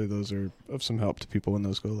hopefully those are of some help to people when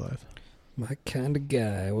those go live. My kind of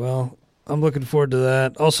guy. Well, I'm looking forward to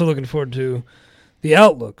that. Also looking forward to the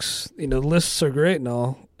outlooks. Lists are great and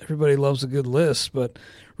all. Everybody loves a good list, but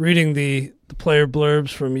reading the player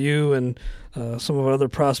blurbs from you and some of our other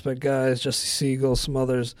prospect guys, Jesse Siegel, some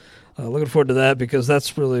others, looking forward to that because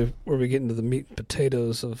that's really where we get into the meat and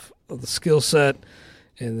potatoes of the skill set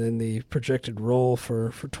and then the projected role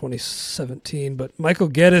for 2017. But Michael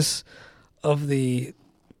Geddes of the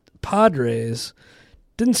Padres.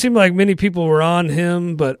 Didn't seem like many people were on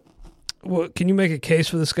him, but can you make a case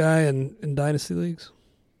for this guy in dynasty leagues?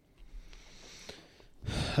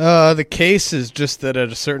 The case is just that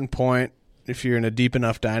at a certain point, if you're in a deep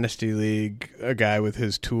enough dynasty league, a guy with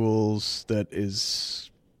his tools that is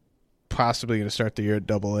possibly going to start the year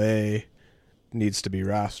at AA needs to be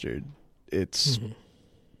rostered. It's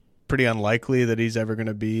pretty unlikely that he's ever going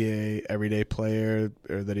to be a everyday player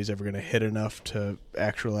or that he's ever going to hit enough to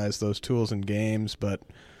actualize those tools in games, but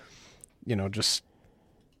just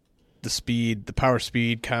the power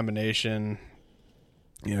speed combination,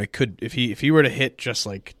 it could, if he were to hit just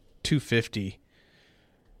like 250,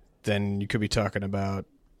 then you could be talking about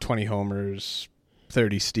 20 homers,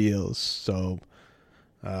 30 steals. So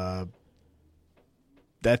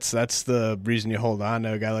that's the reason you hold on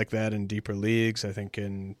to a guy like that in deeper leagues. I think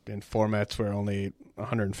in formats where only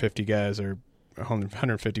 150 guys or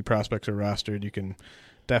 150 prospects are rostered, you can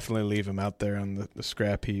definitely leave him out there on the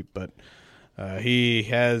scrap heap. But he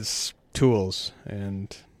has tools,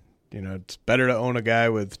 and it's better to own a guy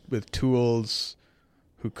with tools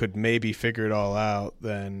who could maybe figure it all out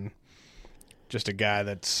than just a guy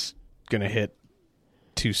that's going to hit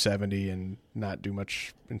 270 and not do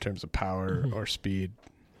much in terms of power or speed.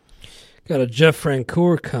 Got a Jeff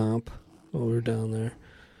Francoeur comp while we're down there.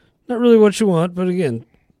 Not really what you want, but again,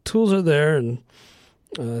 tools are there, and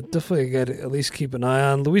definitely got to at least keep an eye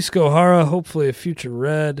on. Luis Gohara, hopefully a future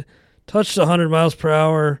Red. Touched 100 miles per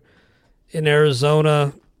hour in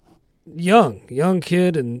Arizona. Young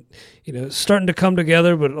kid, and starting to come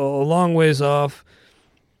together, but a long ways off.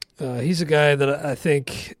 He's a guy that I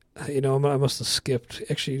think I must have skipped.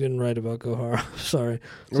 Actually, you didn't write about Gohara. Sorry,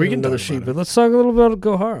 we can another sheet, but let's talk a little bit about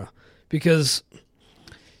Gohara because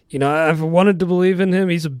I've wanted to believe in him.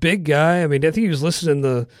 He's a big guy. I mean, I think he was listed in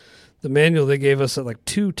the manual they gave us at like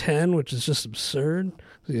 210, which is just absurd.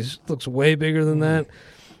 He looks way bigger than that.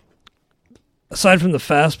 Aside from the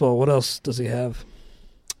fastball, what else does he have?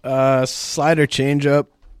 Slider changeup.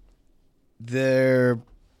 There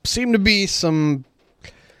seemed to be some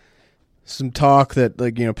talk that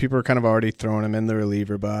people are kind of already throwing him in the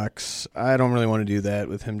reliever box. I don't really want to do that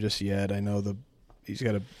with him just yet. I know he's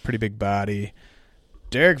got a pretty big body.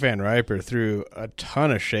 Derek Van Riper threw a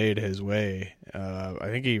ton of shade his way. I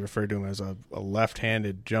think he referred to him as a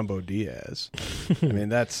left-handed Jumbo Diaz. I mean,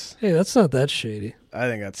 that's not that shady. I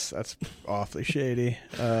think that's awfully shady.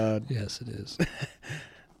 Yes, it is.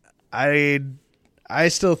 I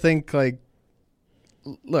still think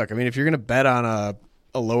look, I mean, if you're going to bet on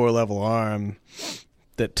a lower level arm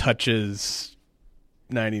that touches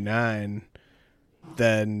 99,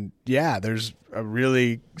 then yeah, there's a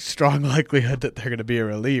really strong likelihood that they're going to be a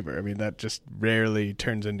reliever. I mean, that just rarely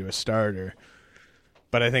turns into a starter.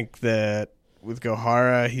 But I think that with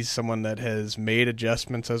Gohara, he's someone that has made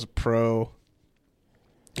adjustments as a pro.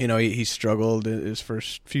 He struggled in his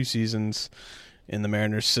first few seasons in the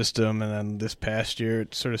Mariners system, and then this past year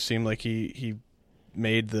it sort of seemed like he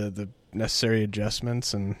made the necessary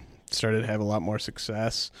adjustments and started to have a lot more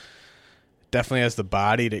success. Definitely has the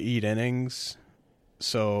body to eat innings.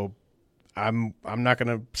 So I'm not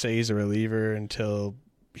going to say he's a reliever until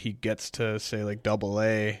he gets to, say, like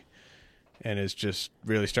AA and is just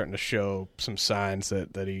really starting to show some signs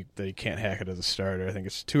that he can't hack it as a starter. I think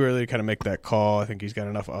it's too early to kind of make that call. I think he's got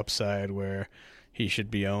enough upside where he should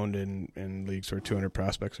be owned in leagues where 200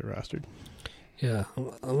 prospects are rostered. Yeah,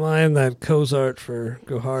 I'm eyeing that Cozart for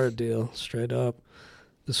Gohara deal straight up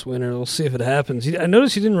this winter. We'll see if it happens. I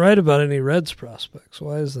noticed you didn't write about any Reds prospects.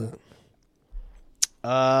 Why is that?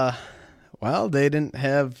 Well, they didn't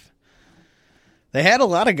have. They had a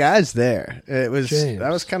lot of guys there. That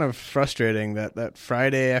was kind of frustrating. That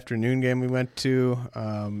Friday afternoon game we went to.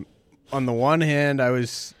 On the one hand, I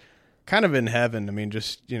was kind of in heaven. I mean,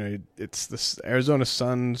 just it's the Arizona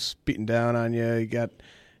sun's beating down on you. You got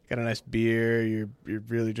a nice beer. You're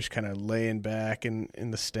really just kind of laying back in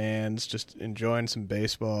the stands, just enjoying some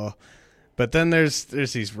baseball. But then there's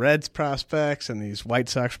these Reds prospects and these White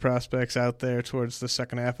Sox prospects out there towards the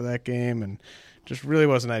second half of that game, and just really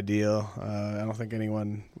wasn't ideal. I don't think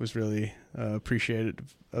anyone was really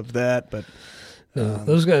appreciative of that. But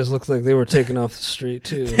those guys looked like they were taken off the street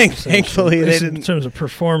too. Thankfully, they didn't. In terms of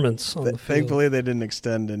performance on the field. Thankfully, they didn't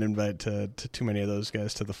extend an invite to too many of those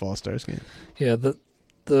guys to the Fall Stars game. Yeah, the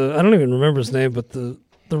I don't even remember his name, but the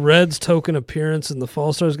Reds' token appearance in the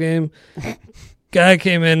Fall Stars game. Guy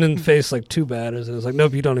came in and faced like two batters. It was like,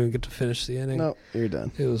 nope, you don't even get to finish the inning. No, you're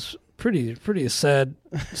done. It was pretty sad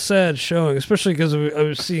showing, especially because I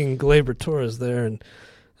was seeing Gleyber Torres there, and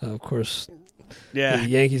of course, the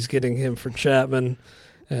Yankees getting him for Chapman,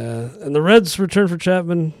 and the Reds return for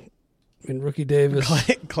Chapman I mean, Rookie Davis.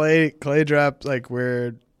 Clay dropped, like,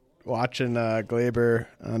 we're watching Glaber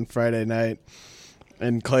on Friday night,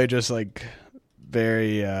 and Clay just, like,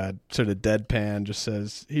 very sort of deadpan just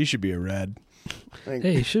says he should be a Red. Like,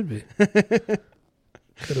 Hey, he should be. Coulda,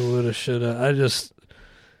 woulda, shoulda. Just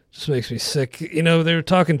makes me sick. You know, they were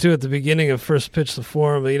talking too at the beginning of First Pitch the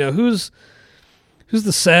Forum. You know, who's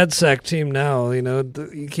the sad sack team now? You know,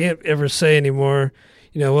 you can't ever say anymore.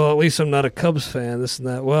 You know, well, at least I'm not a Cubs fan. This and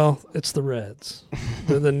that. Well, it's the Reds.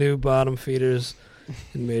 They're the new bottom feeders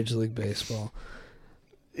in Major League Baseball.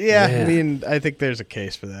 Yeah, I mean, I think there's a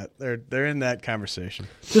case for that. They're in that conversation.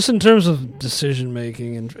 Just in terms of decision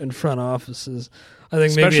making in front offices, I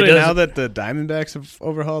think especially maybe now that the Diamondbacks have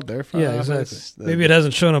overhauled their front office. Exactly. Maybe it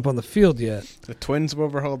hasn't shown up on the field yet. The Twins have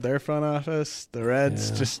overhauled their front office. The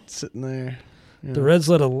Reds just sitting there. Yeah. The Reds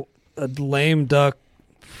let a lame duck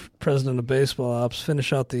president of baseball ops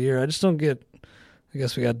finish out the year. I just don't get. I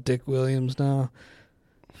guess we got Dick Williams now.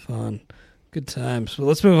 Fun, good times. But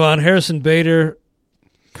let's move on. Harrison Bader,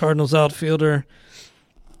 Cardinals outfielder.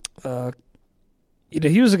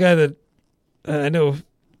 He was a guy that I know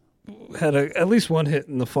had at least one hit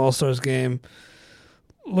in the Fall Stars game.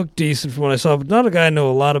 Looked decent from what I saw, but not a guy I know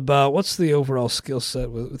a lot about. What's the overall skill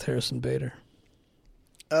set with Harrison Bader?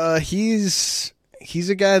 He's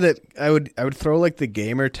a guy that I would throw like the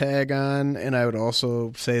gamer tag on, and I would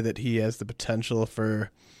also say that he has the potential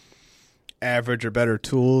for average or better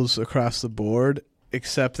tools across the board,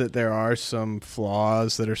 except that there are some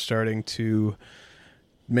flaws that are starting to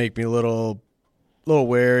make me a little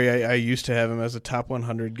wary. I used to have him as a top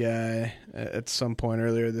 100 guy at some point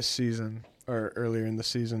earlier in the season,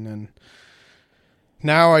 and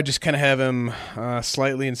now I just kind of have him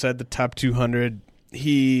slightly inside the top 200.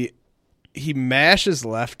 He mashes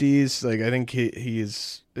lefties. Like, I think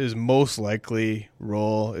his most likely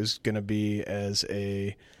role is going to be as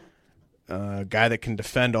a guy that can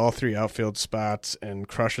defend all three outfield spots and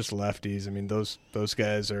crushes lefties. I mean, those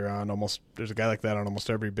guys are on almost. There's a guy like that on almost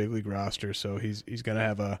every big league roster, so he's going to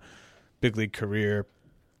have a big league career.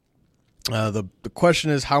 The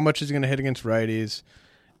question is, how much is he going to hit against righties,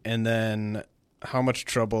 and then how much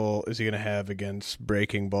trouble is he going to have against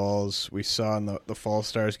breaking balls? We saw in the Fall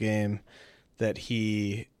Stars game that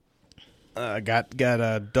he got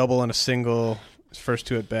a double and a single his first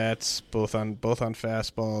two at bats, both on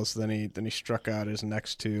fastballs. Then he struck out his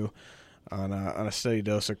next two on a steady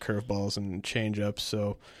dose of curveballs and changeups.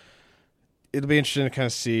 So it'll be interesting to kind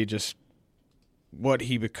of see just what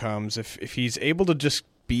he becomes if he's able to just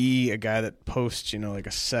be a guy that posts, like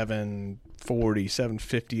a 740,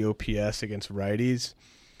 750 OPS against righties.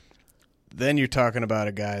 Then you're talking about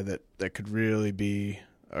a guy that could really be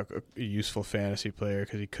a useful fantasy player,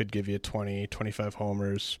 because he could give you 20, 25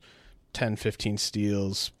 homers, 10, 15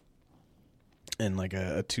 steals, and like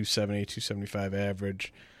a 270, 275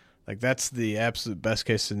 average. Like, that's the absolute best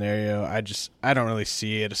case scenario. I don't really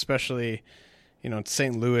see it, especially, in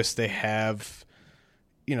St. Louis they have,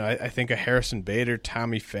 I think a Harrison Bader,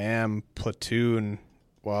 Tommy Pham platoon,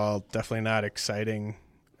 while definitely not exciting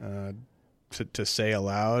to say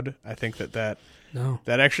aloud, I think that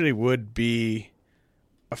actually would be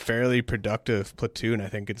a fairly productive platoon, I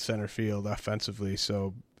think, in center field offensively.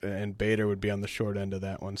 So, and Bader would be on the short end of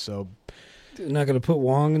that one. So, you're not going to put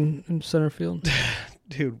Wong in center field?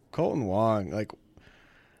 Dude, Colton Wong, like,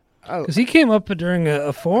 because he came up during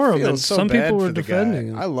a forum and so some people were the defending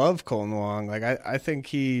guy. him. I love Colton Wong. Like, I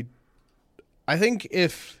think if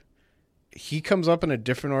he comes up in a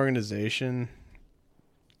different organization,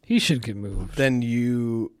 he should get moved. Then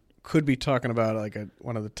you could be talking about like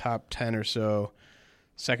one of the top 10 or so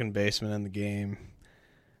second basemen in the game,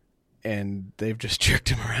 and they've just jerked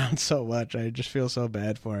him around so much. I just feel so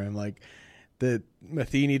bad for him. Like, the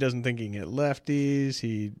Matheny doesn't think he can hit lefties.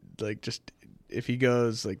 He if he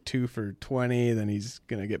goes like 2 for 20, then he's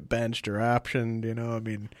gonna get benched or optioned. I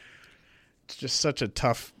mean, it's just such a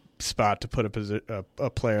tough spot to put a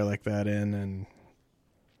player like that in, and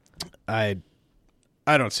I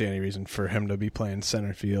don't see any reason for him to be playing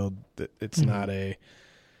center field. It's not a.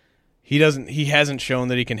 He hasn't shown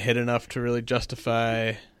that he can hit enough to really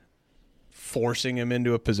justify forcing him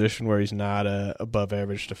into a position where he's not a above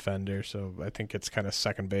average defender. So I think it's kind of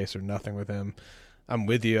second base or nothing with him. I'm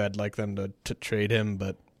with you. I'd like them to trade him,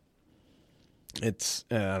 but it's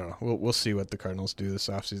I don't know. We'll see what the Cardinals do this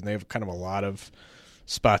offseason. They have kind of a lot of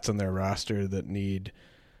spots on their roster that need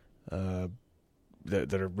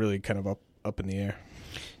that are really kind of up in the air.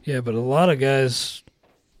 Yeah, but a lot of guys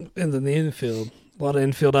in the infield. A lot of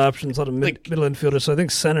infield options, a lot of middle infielders. So I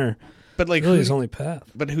think center, but like really his only path.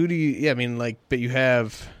 But who do you? Yeah, I mean, like, but you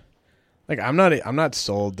have, like, I'm not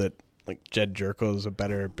sold that like Jed Jerkel is a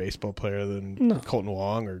better baseball player than Colton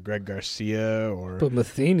Wong or Greg Garcia or but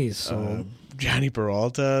Matheny's Johnny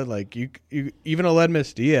Peralta. Like you even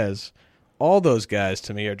Aledmus Diaz. All those guys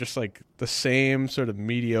to me are just like the same sort of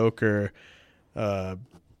mediocre Rule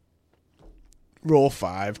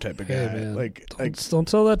 5 type of guy. Man. Don't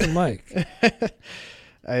tell that to Mike.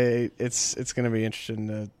 It's going to be interesting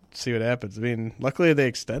to see what happens. I mean, luckily they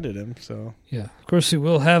extended him, so yeah. Of course, he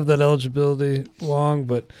will have that eligibility long,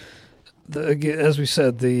 but as we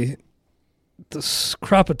said, the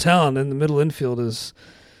crop of talent in the middle infield is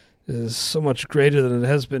so much greater than it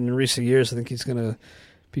has been in recent years. I think he's going to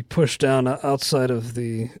be pushed down outside of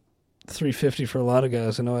the 350 for a lot of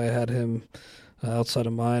guys. I know I had him outside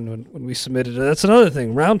of mine when we submitted it. That's another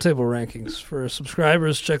thing, roundtable rankings. For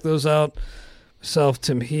subscribers, check those out. Myself,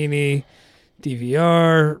 Tim Heaney,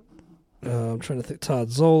 DVR, I'm trying to think, Todd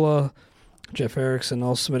Zola, Jeff Erickson,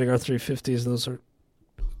 all submitting our 350s. Those are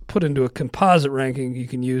put into a composite ranking you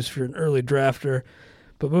can use for an early drafter.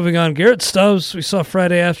 But moving on, Garrett Stubbs, we saw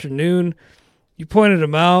Friday afternoon. You pointed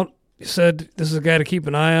him out. You said this is a guy to keep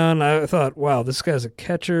an eye on. I thought, wow, this guy's a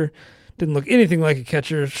catcher. Didn't look anything like a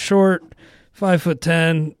catcher. Short,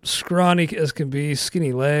 5'10", scrawny as can be,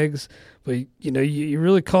 skinny legs. But, you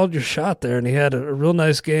really called your shot there, and he had a real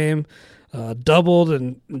nice game. Doubled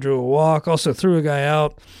and drew a walk. Also threw a guy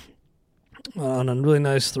out on a really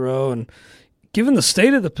nice throw. And given the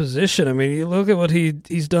state of the position, I mean, you look at what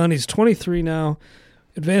he's done. He's 23 now.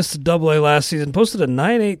 Advanced to Double-A last season. Posted a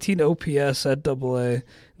 918 OPS at Double-A.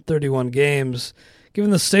 31 games. Given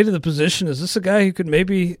the state of the position, is this a guy who could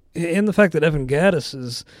maybe, and the fact that Evan Gattis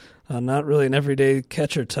is not really an everyday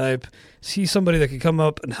catcher type, is he somebody that could come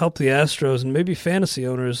up and help the Astros and maybe fantasy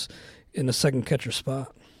owners in a second catcher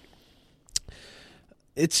spot?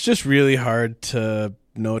 It's just really hard to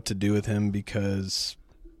know what to do with him because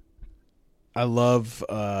I love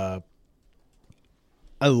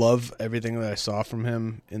everything that I saw from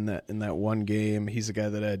him in that one game. He's a guy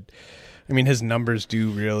that his numbers do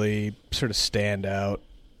really sort of stand out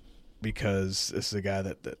because this is a guy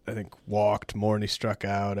that I think walked more than he struck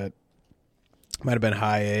out at. Might have been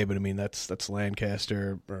high A, but I mean that's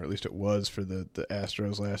Lancaster, or at least it was for the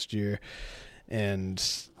Astros last year. And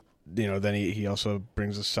then he also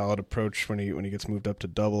brings a solid approach when he gets moved up to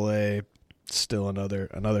Double-A. Still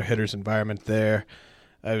another hitter's environment there.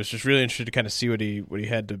 I was just really interested to kind of see what he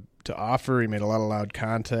had to offer. He made a lot of loud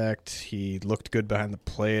contact. He looked good behind the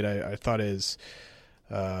plate. I thought his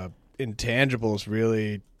intangibles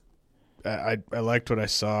really. I liked what I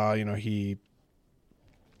saw. He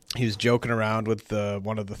was joking around with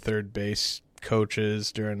one of the third base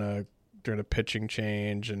coaches during a pitching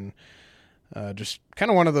change, and just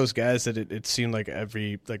kind of one of those guys that it seemed like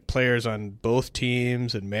players on both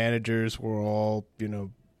teams and managers were all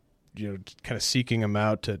kind of seeking him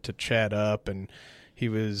out to chat up, and he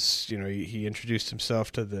was he introduced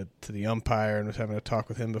himself to the umpire and was having a talk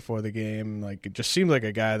with him before the game. Like, it just seemed like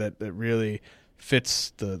a guy that really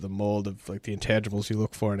fits the mold of like the intangibles you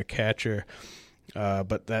look for in a catcher.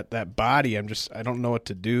 But that body, I don't know what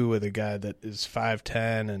to do with a guy that is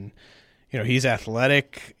 5'10", and he's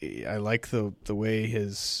athletic. I like the way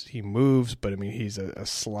he moves, but I mean he's a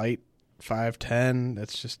slight 5'10".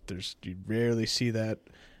 That's just you rarely see that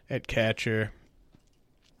at catcher.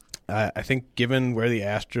 I think given where the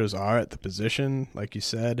Astros are at the position, like you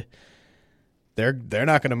said, they're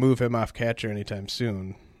not going to move him off catcher anytime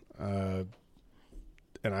soon. And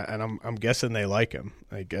I'm guessing they like him.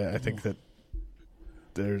 Like I think that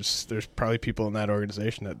there's probably people in that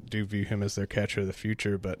organization that do view him as their catcher of the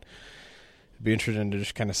future, but it'd be interesting to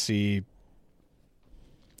just kind of see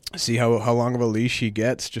how long of a leash he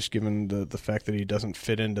gets, just given the fact that he doesn't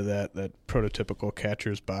fit into that prototypical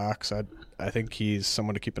catcher's box. I think he's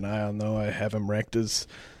someone to keep an eye on, though. I have him ranked as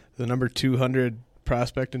the number 200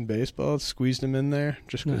 prospect in baseball. Squeezed him in there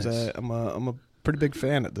just because nice. I'm a pretty big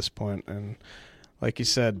fan at this point. And like you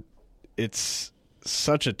said, it's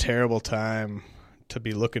such a terrible time to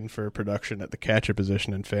be looking for production at the catcher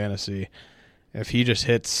position in fantasy. If he just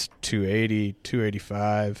hits 280,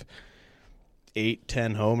 285,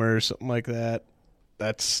 8-10 homers, something like that,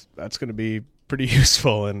 that's going to be pretty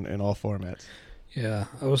useful in all formats. Yeah,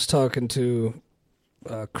 I was talking to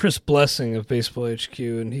Chris Blessing of Baseball HQ,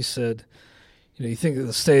 and he said, you think that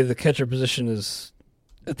the state of the catcher position is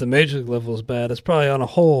at the major league level is bad. It's probably on a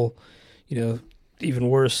whole, even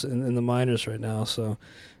worse in the minors right now. So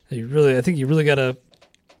I think you really got to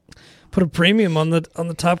put a premium on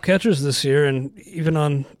the top catchers this year, and even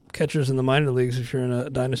on catchers in the minor leagues if you're in a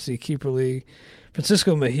dynasty keeper league.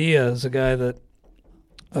 Francisco Mejia is a guy that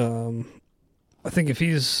I think if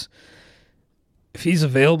he's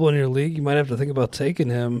available in your league, you might have to think about taking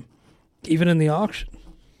him. even in the auction.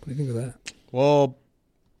 What do you think of that? Well,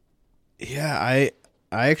 yeah, I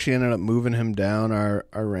actually ended up moving him down our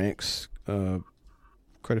ranks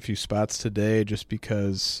quite a few spots today just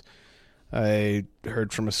because I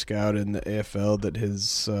heard from a scout in the AFL that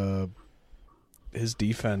his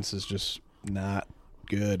defense is just not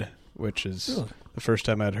good, which is Really? the first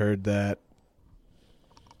time I'd heard that.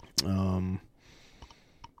 And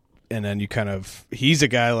then he's a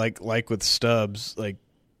guy like with Stubbs, like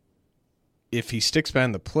if he sticks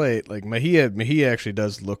behind the plate, like Mejia actually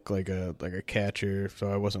does look like a catcher,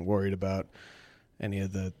 so I wasn't worried about any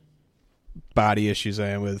of the body issues I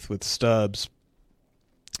am with Stubbs.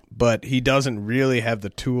 But he doesn't really have the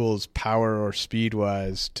tools, power or speed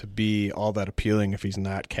wise, to be all that appealing if he's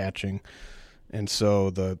not catching. And so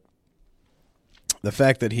the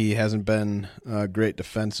fact that he hasn't been great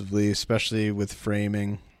defensively, especially with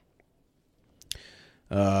framing,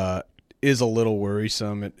 is a little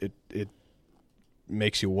worrisome. It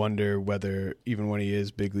makes you wonder whether, even when he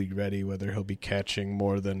is big league ready, whether he'll be catching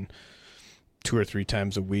more than 2 or 3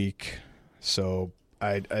 times a week. So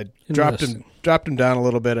I dropped him down a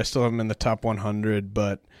little bit. I still have him in the top 100,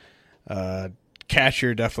 but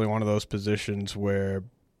catcher definitely one of those positions where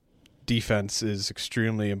defense is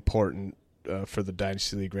extremely important for the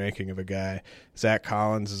Dynasty League ranking of a guy. Zach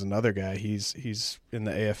Collins is another guy. He's in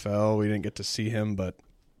the AFL. We didn't get to see him, but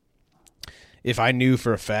if I knew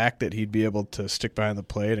for a fact that he'd be able to stick behind the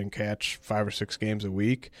plate and catch 5 or 6 games a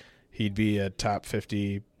week, he'd be a top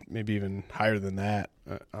 50, maybe even higher than that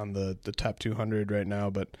on the top 200 right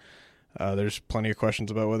now. But there's plenty of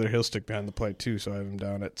questions about whether he'll stick behind the plate too. So I have him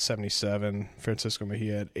down at 77. Francisco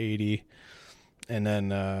Mejia at 80. And then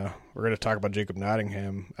we're going to talk about Jacob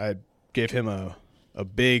Nottingham. I gave him a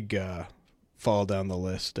big fall down the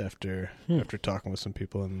list after talking with some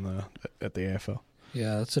people at the AFL.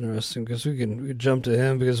 Yeah, that's interesting because we can jump to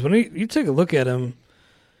him because when you take a look at him,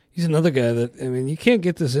 he's another guy that, I mean, you can't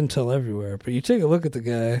get this intel everywhere, but you take a look at the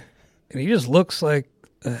guy and he just looks like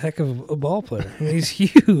a heck of a ball player. I mean, he's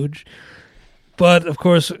huge, but of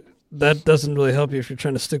course that doesn't really help you if you're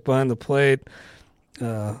trying to stick behind the plate.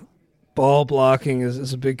 Ball blocking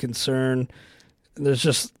is a big concern. There's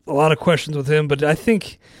just a lot of questions with him, but I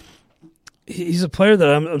think he's a player that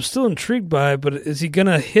I'm still intrigued by, but is he going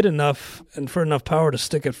to hit enough and for enough power to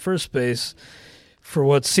stick at first base for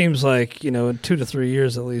what seems like, in 2 to 3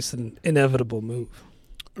 years at least, an inevitable move?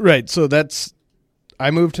 Right, so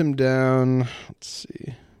I moved him down, let's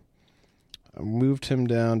see. I moved him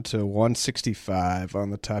down to 165 on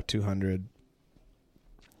the top 200,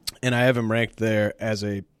 and I have him ranked there as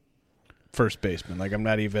a first baseman. Like, I'm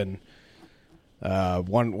not even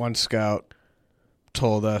one scout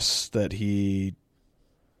told us that he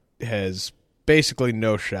has basically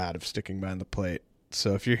no shot of sticking behind the plate.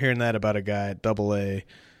 So if you're hearing that about a guy at AA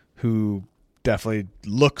who definitely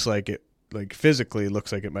looks like it, like physically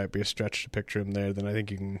looks like it might be a stretch to picture him there, then I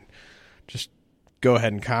think you can just go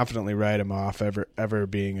ahead and confidently write him off ever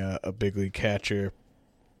being a big league catcher.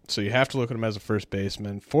 So you have to look at him as a first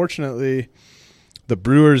baseman. Fortunately, the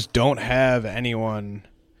Brewers don't have anyone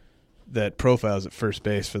that profiles at first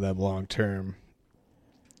base for them long term.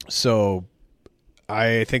 So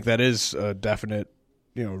I think that is a definite,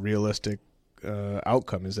 realistic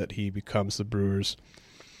outcome, is that he becomes the Brewers'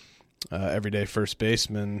 everyday first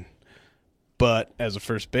baseman. But as a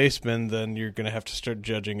first baseman, then you're going to have to start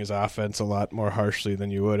judging his offense a lot more harshly than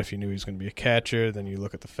you would if you knew he was going to be a catcher. Then you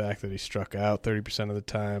look at the fact that he struck out 30% of the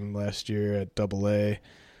time last year at AA.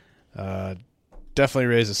 Definitely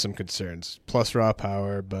raises some concerns. Plus raw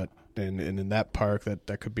power, but in that park,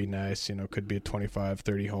 that could be nice. Could be a 25,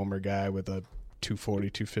 30 homer guy with a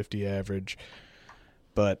 240, 250 average.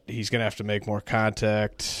 But he's going to have to make more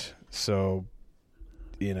contact. So,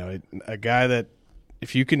 a guy that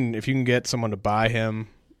if you can get someone to buy him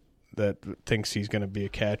that thinks he's going to be a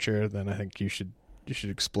catcher, then I think you should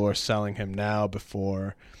explore selling him now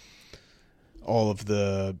before all of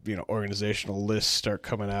the organizational lists start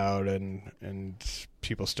coming out and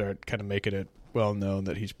people start kind of making it well known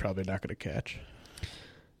that he's probably not going to catch.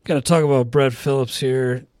 Got to talk about Brett Phillips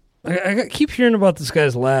here. I keep hearing about this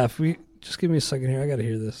guy's laugh. Just give me a second here. I got to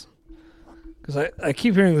hear this because I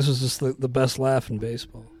keep hearing this was just the best laugh in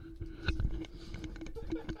baseball.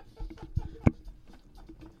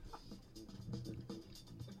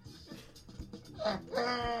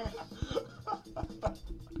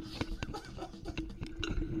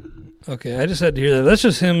 Okay, I just had to hear that. That's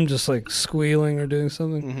just him just like squealing or doing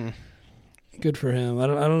something. Mm-hmm. Good for him. I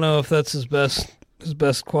don't know if that's his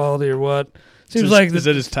best quality or what. Seems is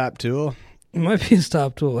it his top tool? It might be his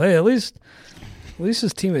top tool. Hey, at least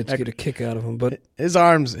his teammates get a kick out of him. But his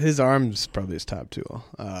arms probably his top tool.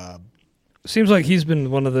 seems like he's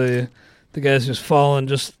been one of the guys who's fallen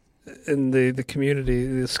just in the community,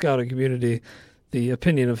 the scouting community. The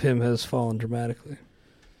opinion of him has fallen dramatically.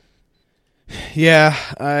 Yeah,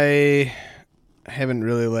 I haven't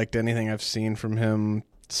really liked anything I've seen from him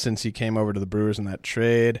since he came over to the Brewers in that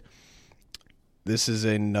trade. This is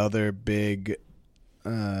another big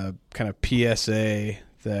kind of PSA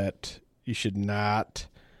that you should not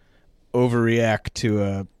overreact to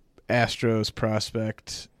a Astros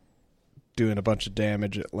prospect doing a bunch of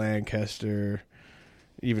damage at Lancaster,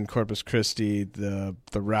 even Corpus Christi. The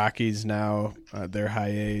Rockies now, their high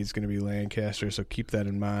A is going to be Lancaster, so keep that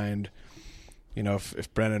in mind. You know,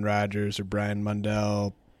 if Brendan Rodgers or Brian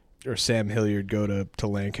Mundell or Sam Hilliard go to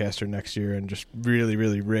Lancaster next year and just really,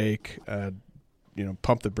 really rake,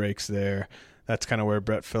 pump the brakes there. That's kind of where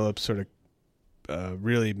Brett Phillips sort of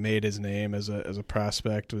really made his name as a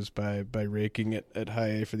prospect, was by raking it at high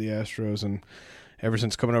A for the Astros. And ever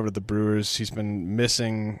since coming over to the Brewers, he's been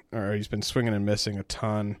swinging and missing a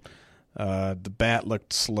ton. The bat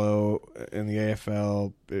looked slow in the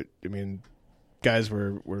AFL. Guys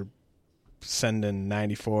were sending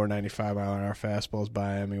 94, 95 mile an hour fastballs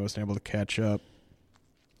by him. He wasn't able to catch up.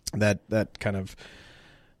 That kind of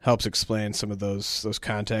helps explain some of those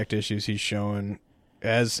contact issues he's showing.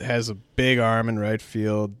 Has a big arm in right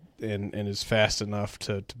field and is fast enough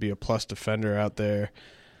to be a plus defender out there.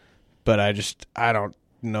 But I don't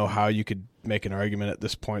know how you could make an argument at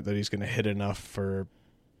this point that he's going to hit enough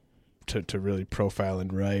to really profile in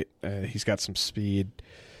right. He's got some speed.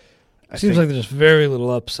 Seems like there's very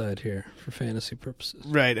little upside here for fantasy purposes.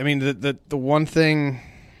 Right. I mean, the one thing,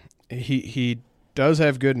 he does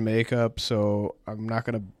have good makeup, so I'm not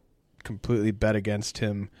going to completely bet against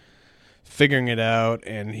him figuring it out,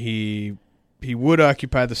 and he would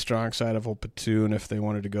occupy the strong side of old platoon if they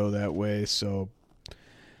wanted to go that way. So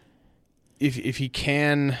if he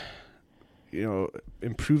can,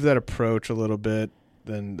 improve that approach a little bit,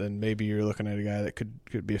 then maybe you're looking at a guy that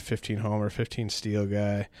could be a 15 homer, 15 steal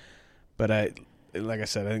guy. But like I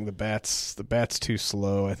said, I think the bat's too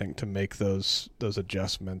slow, I think, to make those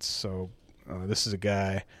adjustments. So this is a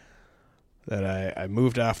guy that I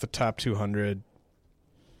moved off the top 200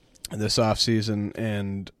 this offseason,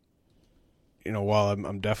 and while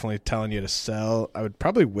I'm definitely telling you to sell, I would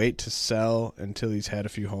probably wait to sell until he's had a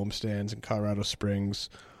few homestands in Colorado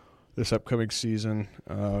Springs this upcoming season.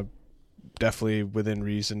 Definitely within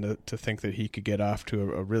reason to think that he could get off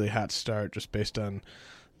to a really hot start just based on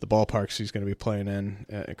the ballparks he's going to be playing in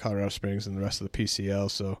at Colorado Springs and the rest of the PCL.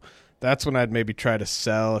 So that's when I'd maybe try to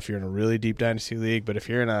sell if you're in a really deep dynasty league. But if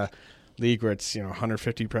you're in a league where it's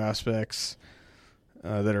 150 prospects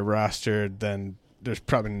that are rostered, then there's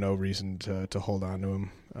probably no reason to hold on to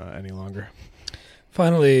him any longer.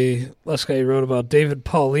 Finally, last guy you wrote about, David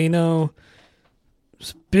Paulino.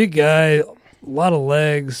 Just a big guy, a lot of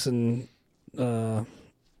legs, and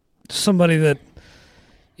somebody that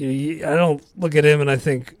I don't look at him and I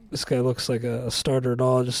think this guy looks like a starter at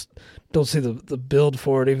all. I just don't see the build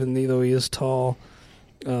for it, even though he is tall.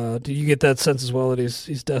 Do you get that sense as well that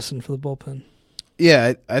he's destined for the bullpen?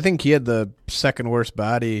 Yeah, I think he had the second worst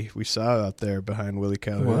body we saw out there behind Willie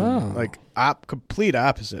Calhoun. Wow. Like complete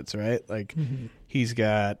opposites, right? Like he's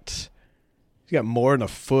got more than a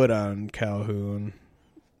foot on Calhoun.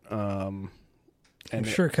 I'm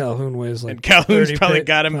sure Calhoun weighs like, and Calhoun's probably 30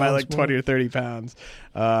 got him by pounds like 20 or 30 pounds.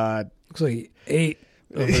 Looks like he ate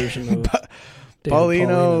a version of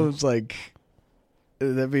Paulino's like,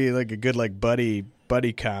 that'd be like a good like buddy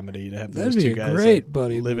comedy to have those two guys great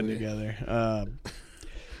buddy living movie together.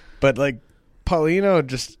 But like Paulino,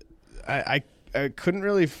 just I couldn't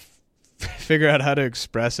really figure out how to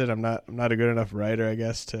express it. I'm not a good enough writer, I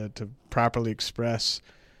guess, to properly express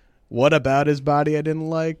what about his body I didn't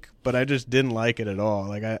like, but I just didn't like it at all.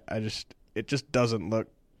 Like it just doesn't look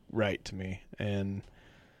right to me, and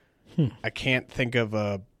I can't think of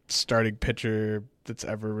a starting pitcher that's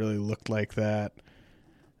ever really looked like that.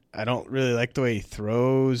 I don't really like the way he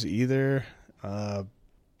throws either.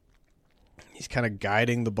 He's kind of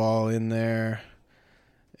guiding the ball in there.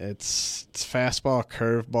 It's fastball,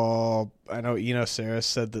 curveball. I know Eno Sarris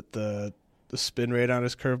said that the spin rate on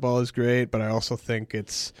his curveball is great, but I also think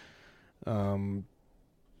it's going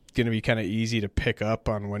to be kind of easy to pick up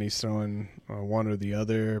on when he's throwing one or the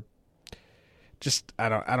other. Just I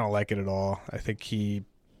don't like it at all. I think the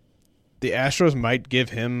Astros might give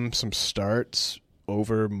him some starts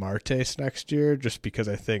over Martes next year, just because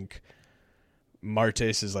I think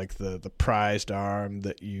Martes is like the prized arm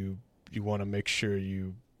that you want to make sure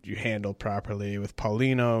you handle properly. With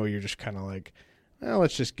Paulino, you're just kind of like, well,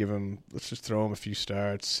 let's just throw him a few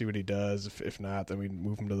starts, see what he does. If not, then we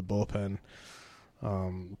move him to the bullpen.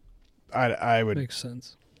 I would. Makes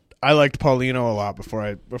sense. I liked Paulino a lot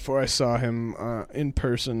before I saw him in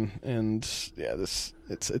person, and yeah,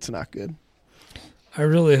 it's not good. I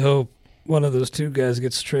really hope one of those two guys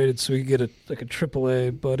gets traded so we get a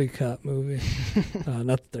AAA buddy cop movie. Not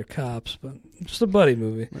that they're cops, but just a buddy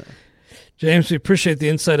movie. Yeah. James, we appreciate the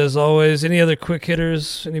insight as always. Any other quick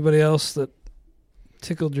hitters? Anybody else that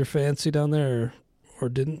tickled your fancy down there or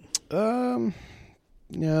didn't?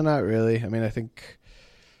 Yeah, not really. I mean, I think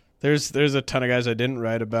there's a ton of guys I didn't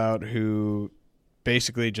write about who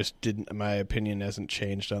basically just didn't, in my opinion, hasn't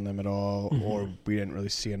changed on them at all, or we didn't really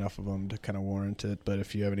see enough of them to kind of warrant it. But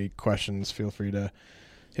if you have any questions, feel free to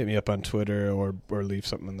hit me up on Twitter or leave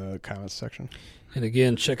something in the comments section. And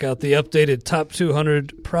again, check out the updated top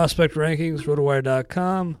 200 prospect rankings,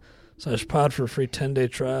 rotowire.com/pod for a free 10-day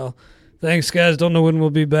trial. Thanks, guys. Don't know when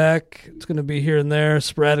we'll be back. It's going to be here and there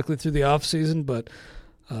sporadically through the off season, but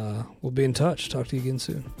we'll be in touch. Talk to you again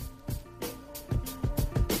soon.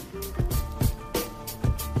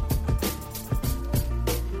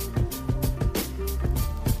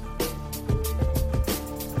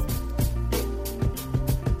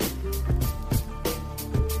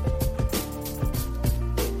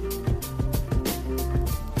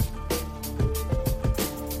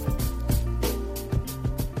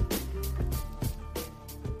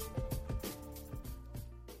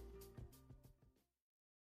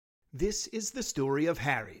 This is the story of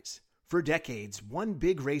Harry's. For decades, one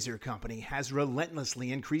big razor company has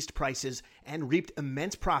relentlessly increased prices and reaped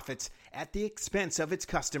immense profits at the expense of its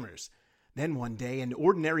customers. Then one day, an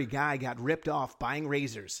ordinary guy got ripped off buying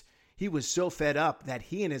razors. He was so fed up that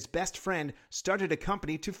he and his best friend started a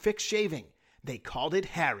company to fix shaving. They called it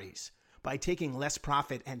Harry's. By taking less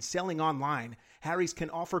profit and selling online, Harry's can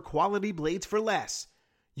offer quality blades for less.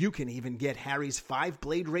 You can even get Harry's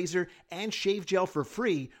 5-blade razor and shave gel for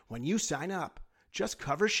free when you sign up. Just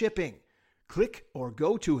cover shipping. Click or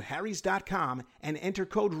go to harrys.com and enter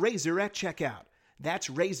code RAZOR at checkout. That's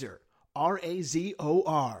RAZOR,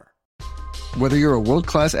 R-A-Z-O-R. Whether you're a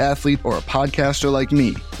world-class athlete or a podcaster like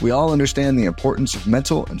me, we all understand the importance of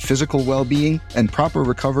mental and physical well-being and proper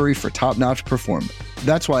recovery for top-notch performance.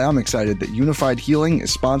 That's why I'm excited that Unified Healing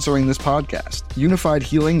is sponsoring this podcast. Unified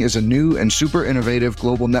Healing is a new and super innovative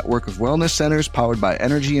global network of wellness centers powered by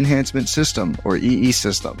Energy Enhancement System, or EE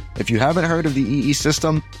System. If you haven't heard of the EE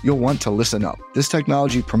System, you'll want to listen up. This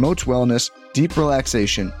technology promotes wellness, deep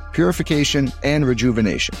relaxation, purification, and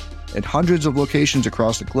rejuvenation. At hundreds of locations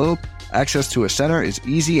across the globe, access to a center is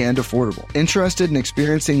easy and affordable. Interested in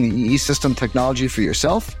experiencing the EE System technology for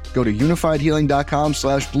yourself? Go to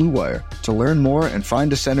unifiedhealing.com/bluewire to learn more and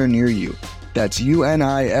find a center near you. That's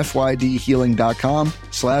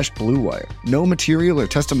unifydhealing.com/bluewire. No material or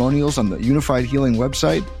testimonials on the Unified Healing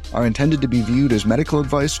website are intended to be viewed as medical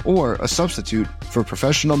advice or a substitute for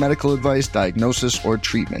professional medical advice, diagnosis, or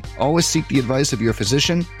treatment. Always seek the advice of your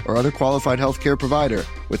physician or other qualified healthcare provider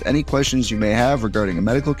with any questions you may have regarding a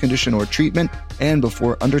medical condition or treatment and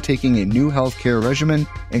before undertaking a new healthcare regimen,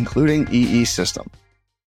 including EE System.